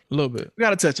touch on it a little bit. We got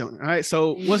to touch on it. All right.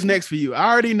 So what's Mhm. next for you?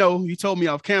 I already know you told me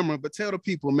off camera, but tell the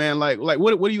people, man, like what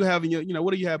do you have in your,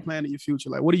 what do you have planned in your future?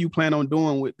 Like, what do you plan on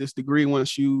doing with this degree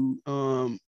once you,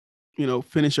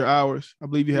 finish your hours? I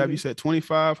believe you Mhm. said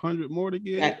 2,500 more to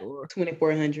get Got or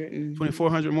 2,400. Mhm.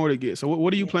 2,400 more to get. So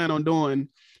what do you Yeah. plan on doing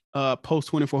post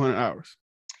 2,400 hours?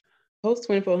 Post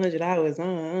 2,400 hours,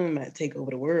 I'm about to take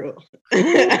over the world.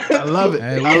 I love it.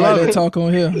 Hey, we I like love that it. talk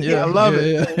on here. I Yeah. love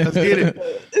it. Yeah. Let's get Yeah.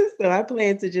 it. So I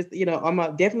plan to just,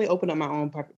 I'm definitely open up my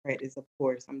own private practice, of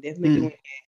course. I'm definitely Mm, doing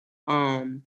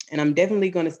that. And I'm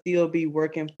definitely going to still be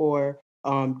working for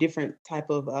different type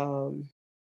of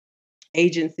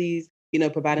agencies,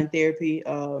 providing therapy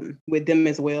with them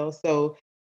as well. So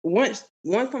once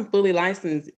I'm fully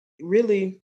licensed,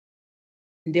 really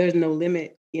there's no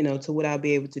limit, to what I'll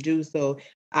be able to do. So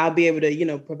I'll be able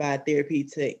to, provide therapy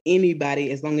to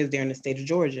anybody as long as they're in the state of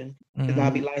Georgia, because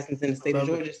I'll be licensed in the state of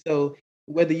Love it. Georgia. So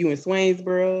whether you in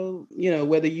Swainsboro,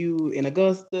 whether you in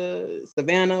Augusta,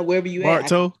 Savannah, wherever you at,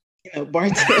 Bartow.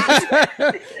 Bartow.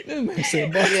 This man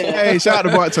said Bartow. Yeah. Hey, shout out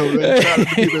to Bartow, man. Shout out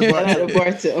to the people in Shout out to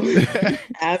Bartow. Bartow.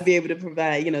 I'll be able to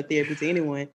provide, therapy to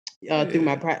anyone through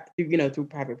my through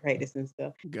private practice and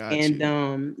stuff. Got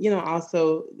And you.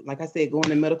 also, like I said, going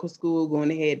to medical school,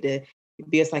 going ahead to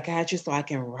be a psychiatrist so I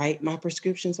can write my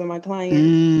prescriptions for my clients.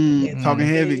 That Talking type of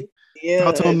heavy. thing. Yeah.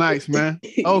 Talk to them nice, man.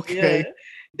 Okay. Yeah,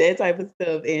 that type of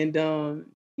stuff. And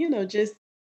just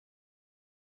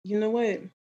what?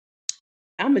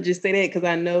 I'm gonna just say that because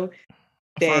I know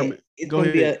Affirm that it. it's Go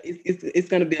gonna be ahead. it's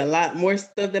gonna be a lot more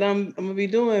stuff that I'm gonna be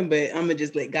doing, but I'm gonna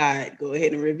just let God go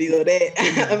ahead and reveal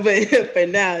that. But for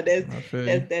now, I feel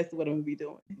you. that's what I'm gonna be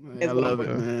doing. Man, That's I what I'm love it,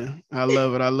 working man. I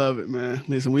love it. I love it, man.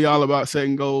 Listen, we all about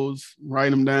setting goals,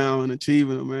 writing them down, and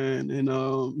achieving them, man. And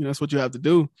that's what you have to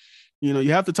do.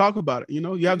 You have to talk about it.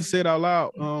 You have to say it out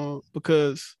loud,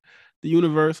 because the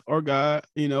universe or God,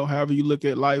 however you look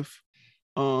at life,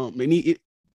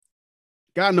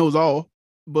 God knows all,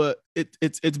 but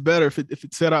it's better if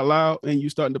it's said out loud and you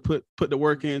starting to put the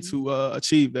work in to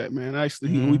achieve that, man.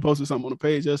 Actually, we posted something on the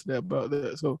page yesterday about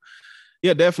that. So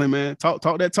yeah, definitely, man. Talk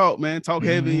that talk, man. Talk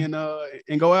heavy and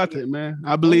go after it, man.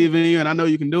 I believe in you and I know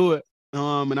you can do it.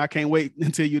 And I can't wait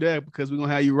until you're there because we're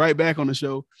gonna have you right back on the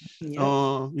show.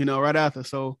 Yeah. Right after.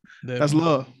 So that's Definitely.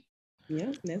 love.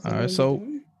 Yeah, that's All what right, I'm so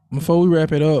doing. before we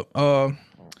wrap it up,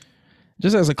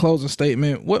 just as a closing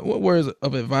statement, what words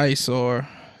of advice or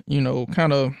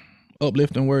kind of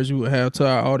uplifting words you would have to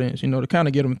our audience, to kind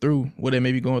of get them through what they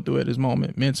may be going through at this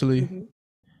moment mentally? Mhm.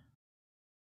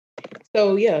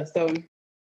 So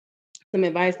some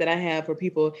advice that I have for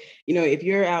people, if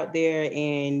you're out there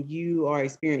and you are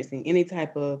experiencing any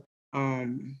type of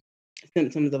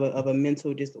symptoms of a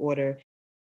mental disorder,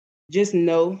 just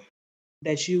know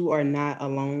that you are not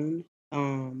alone.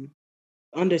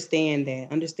 Understand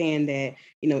that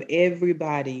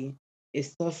everybody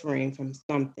is suffering from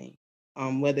something,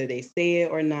 whether they say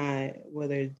it or not,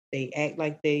 whether they act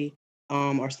like they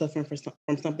are suffering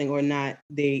from something or not.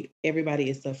 Everybody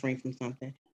is suffering from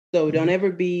something. So don't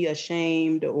ever be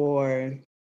ashamed, or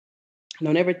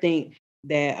don't ever think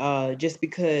that just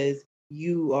because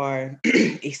you are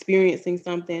experiencing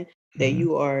something that Mhm.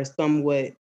 you are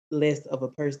somewhat less of a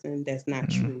person. That's not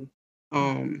Mhm.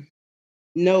 true.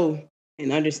 Know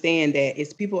and understand that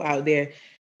it's people out there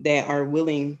that are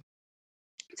willing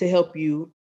to help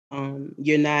you.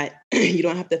 You're not you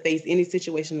don't have to face any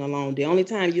situation alone. The only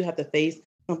time you have to face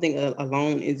something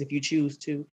alone is if you choose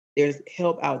to. There's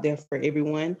help out there for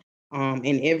everyone,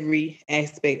 in every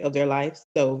aspect of their life.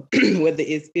 So whether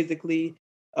it's physically,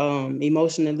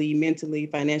 emotionally, mentally,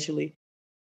 financially,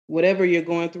 whatever you're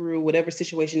going through, whatever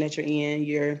situation that you're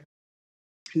in,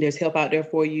 there's help out there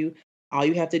for you. All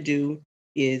you have to do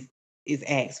is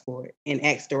ask for it and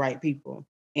ask the right people,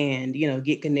 and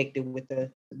get connected with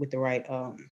the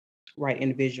right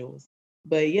individuals.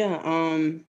 But yeah,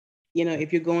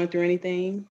 if you're going through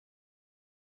anything,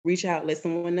 reach out, let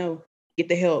someone know, get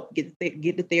the help, get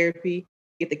the therapy,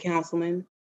 get the counseling,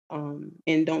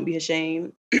 and don't be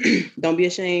ashamed. Don't be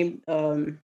ashamed.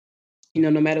 No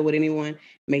matter what anyone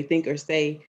may think or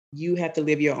say, you have to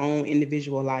live your own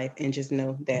individual life, and just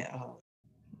know that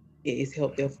it is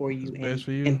help there for you, It's best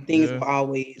for you. and things Yeah. will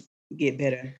always get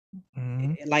better.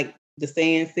 Mhm. Like the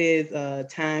saying says,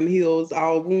 time heals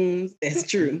all wounds. That's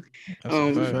true. That's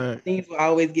a fact. Fact. Things will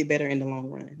always get better in the long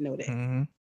run. Know that. Mhm.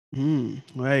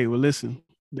 Hey, well, listen,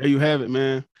 there you have it,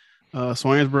 man.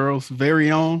 Swainsboro's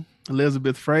very own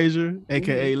Elizabeth Frazier,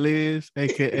 aka Liz,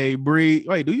 aka Bree.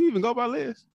 Wait, do you even go by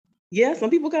Liz? Yeah, some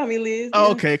people call me Liz. Oh,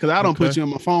 Yeah. okay, because I don't put Okay. you on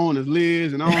my phone as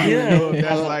Liz, and I don't Yeah. even know if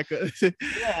that's Yeah. like a.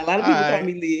 Yeah, a lot of people call Alright.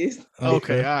 me Liz.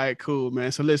 Okay, all right, cool,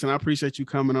 man. So listen, I appreciate you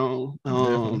coming on.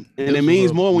 Definitely. And This it was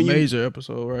means a more when you major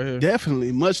episode right here.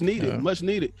 definitely much needed, Yeah. much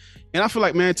needed. And I feel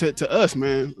like, man, to us,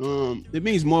 man, it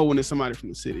means more when it's somebody from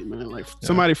the city, man, like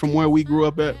somebody from where we grew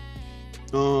up at.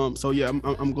 So yeah,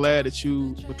 I'm glad that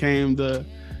you became the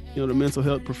mental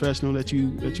health professional that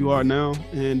you are now,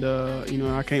 and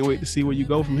I can't wait to see where you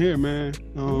go from here, man.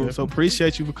 So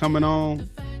appreciate you for coming on.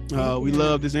 We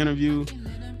love this interview.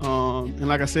 And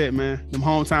like I said, man, them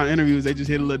hometown interviews, they just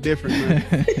hit a little different,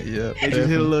 man. Yeah. They just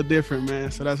hit a little different,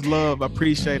 man. So that's love. I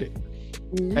appreciate it.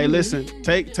 Hey, listen,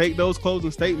 take those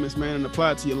closing statements, man, and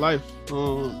apply it to your life.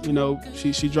 You know,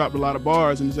 she dropped a lot of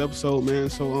bars in this episode, man.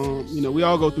 So you know, we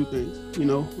all go through things. You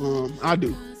know, I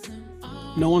do.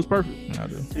 No one's perfect. I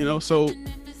do. You know, so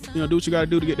you know, do what you got to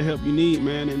do to get the help you need,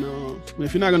 man. And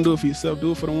if you're not gonna do it for yourself,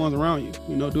 do it for the ones around you.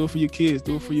 You know, do it for your kids,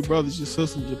 do it for your brothers, your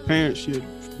sisters, your parents, your,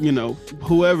 you know,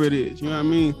 whoever it is. You know what I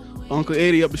mean? Uncle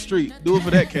Eddie up the street. Do it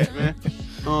for that cat, man.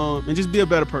 And just be a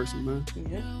better person, man.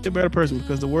 Yeah. Be a better person,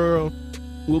 because the world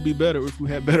will be better if we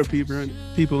have better people in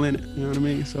it. You know what I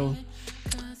mean? So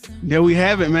there we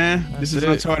have it, man. This is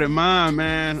Uncharted Mind,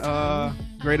 man.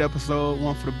 Great episode,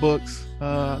 one for the books.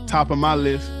 Top of my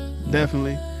list,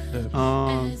 definitely.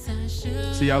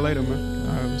 See y'all later, man.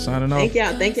 All right, we're signing off.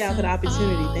 Thank y'all for the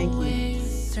opportunity. Thank you.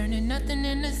 Turning nothing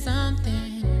into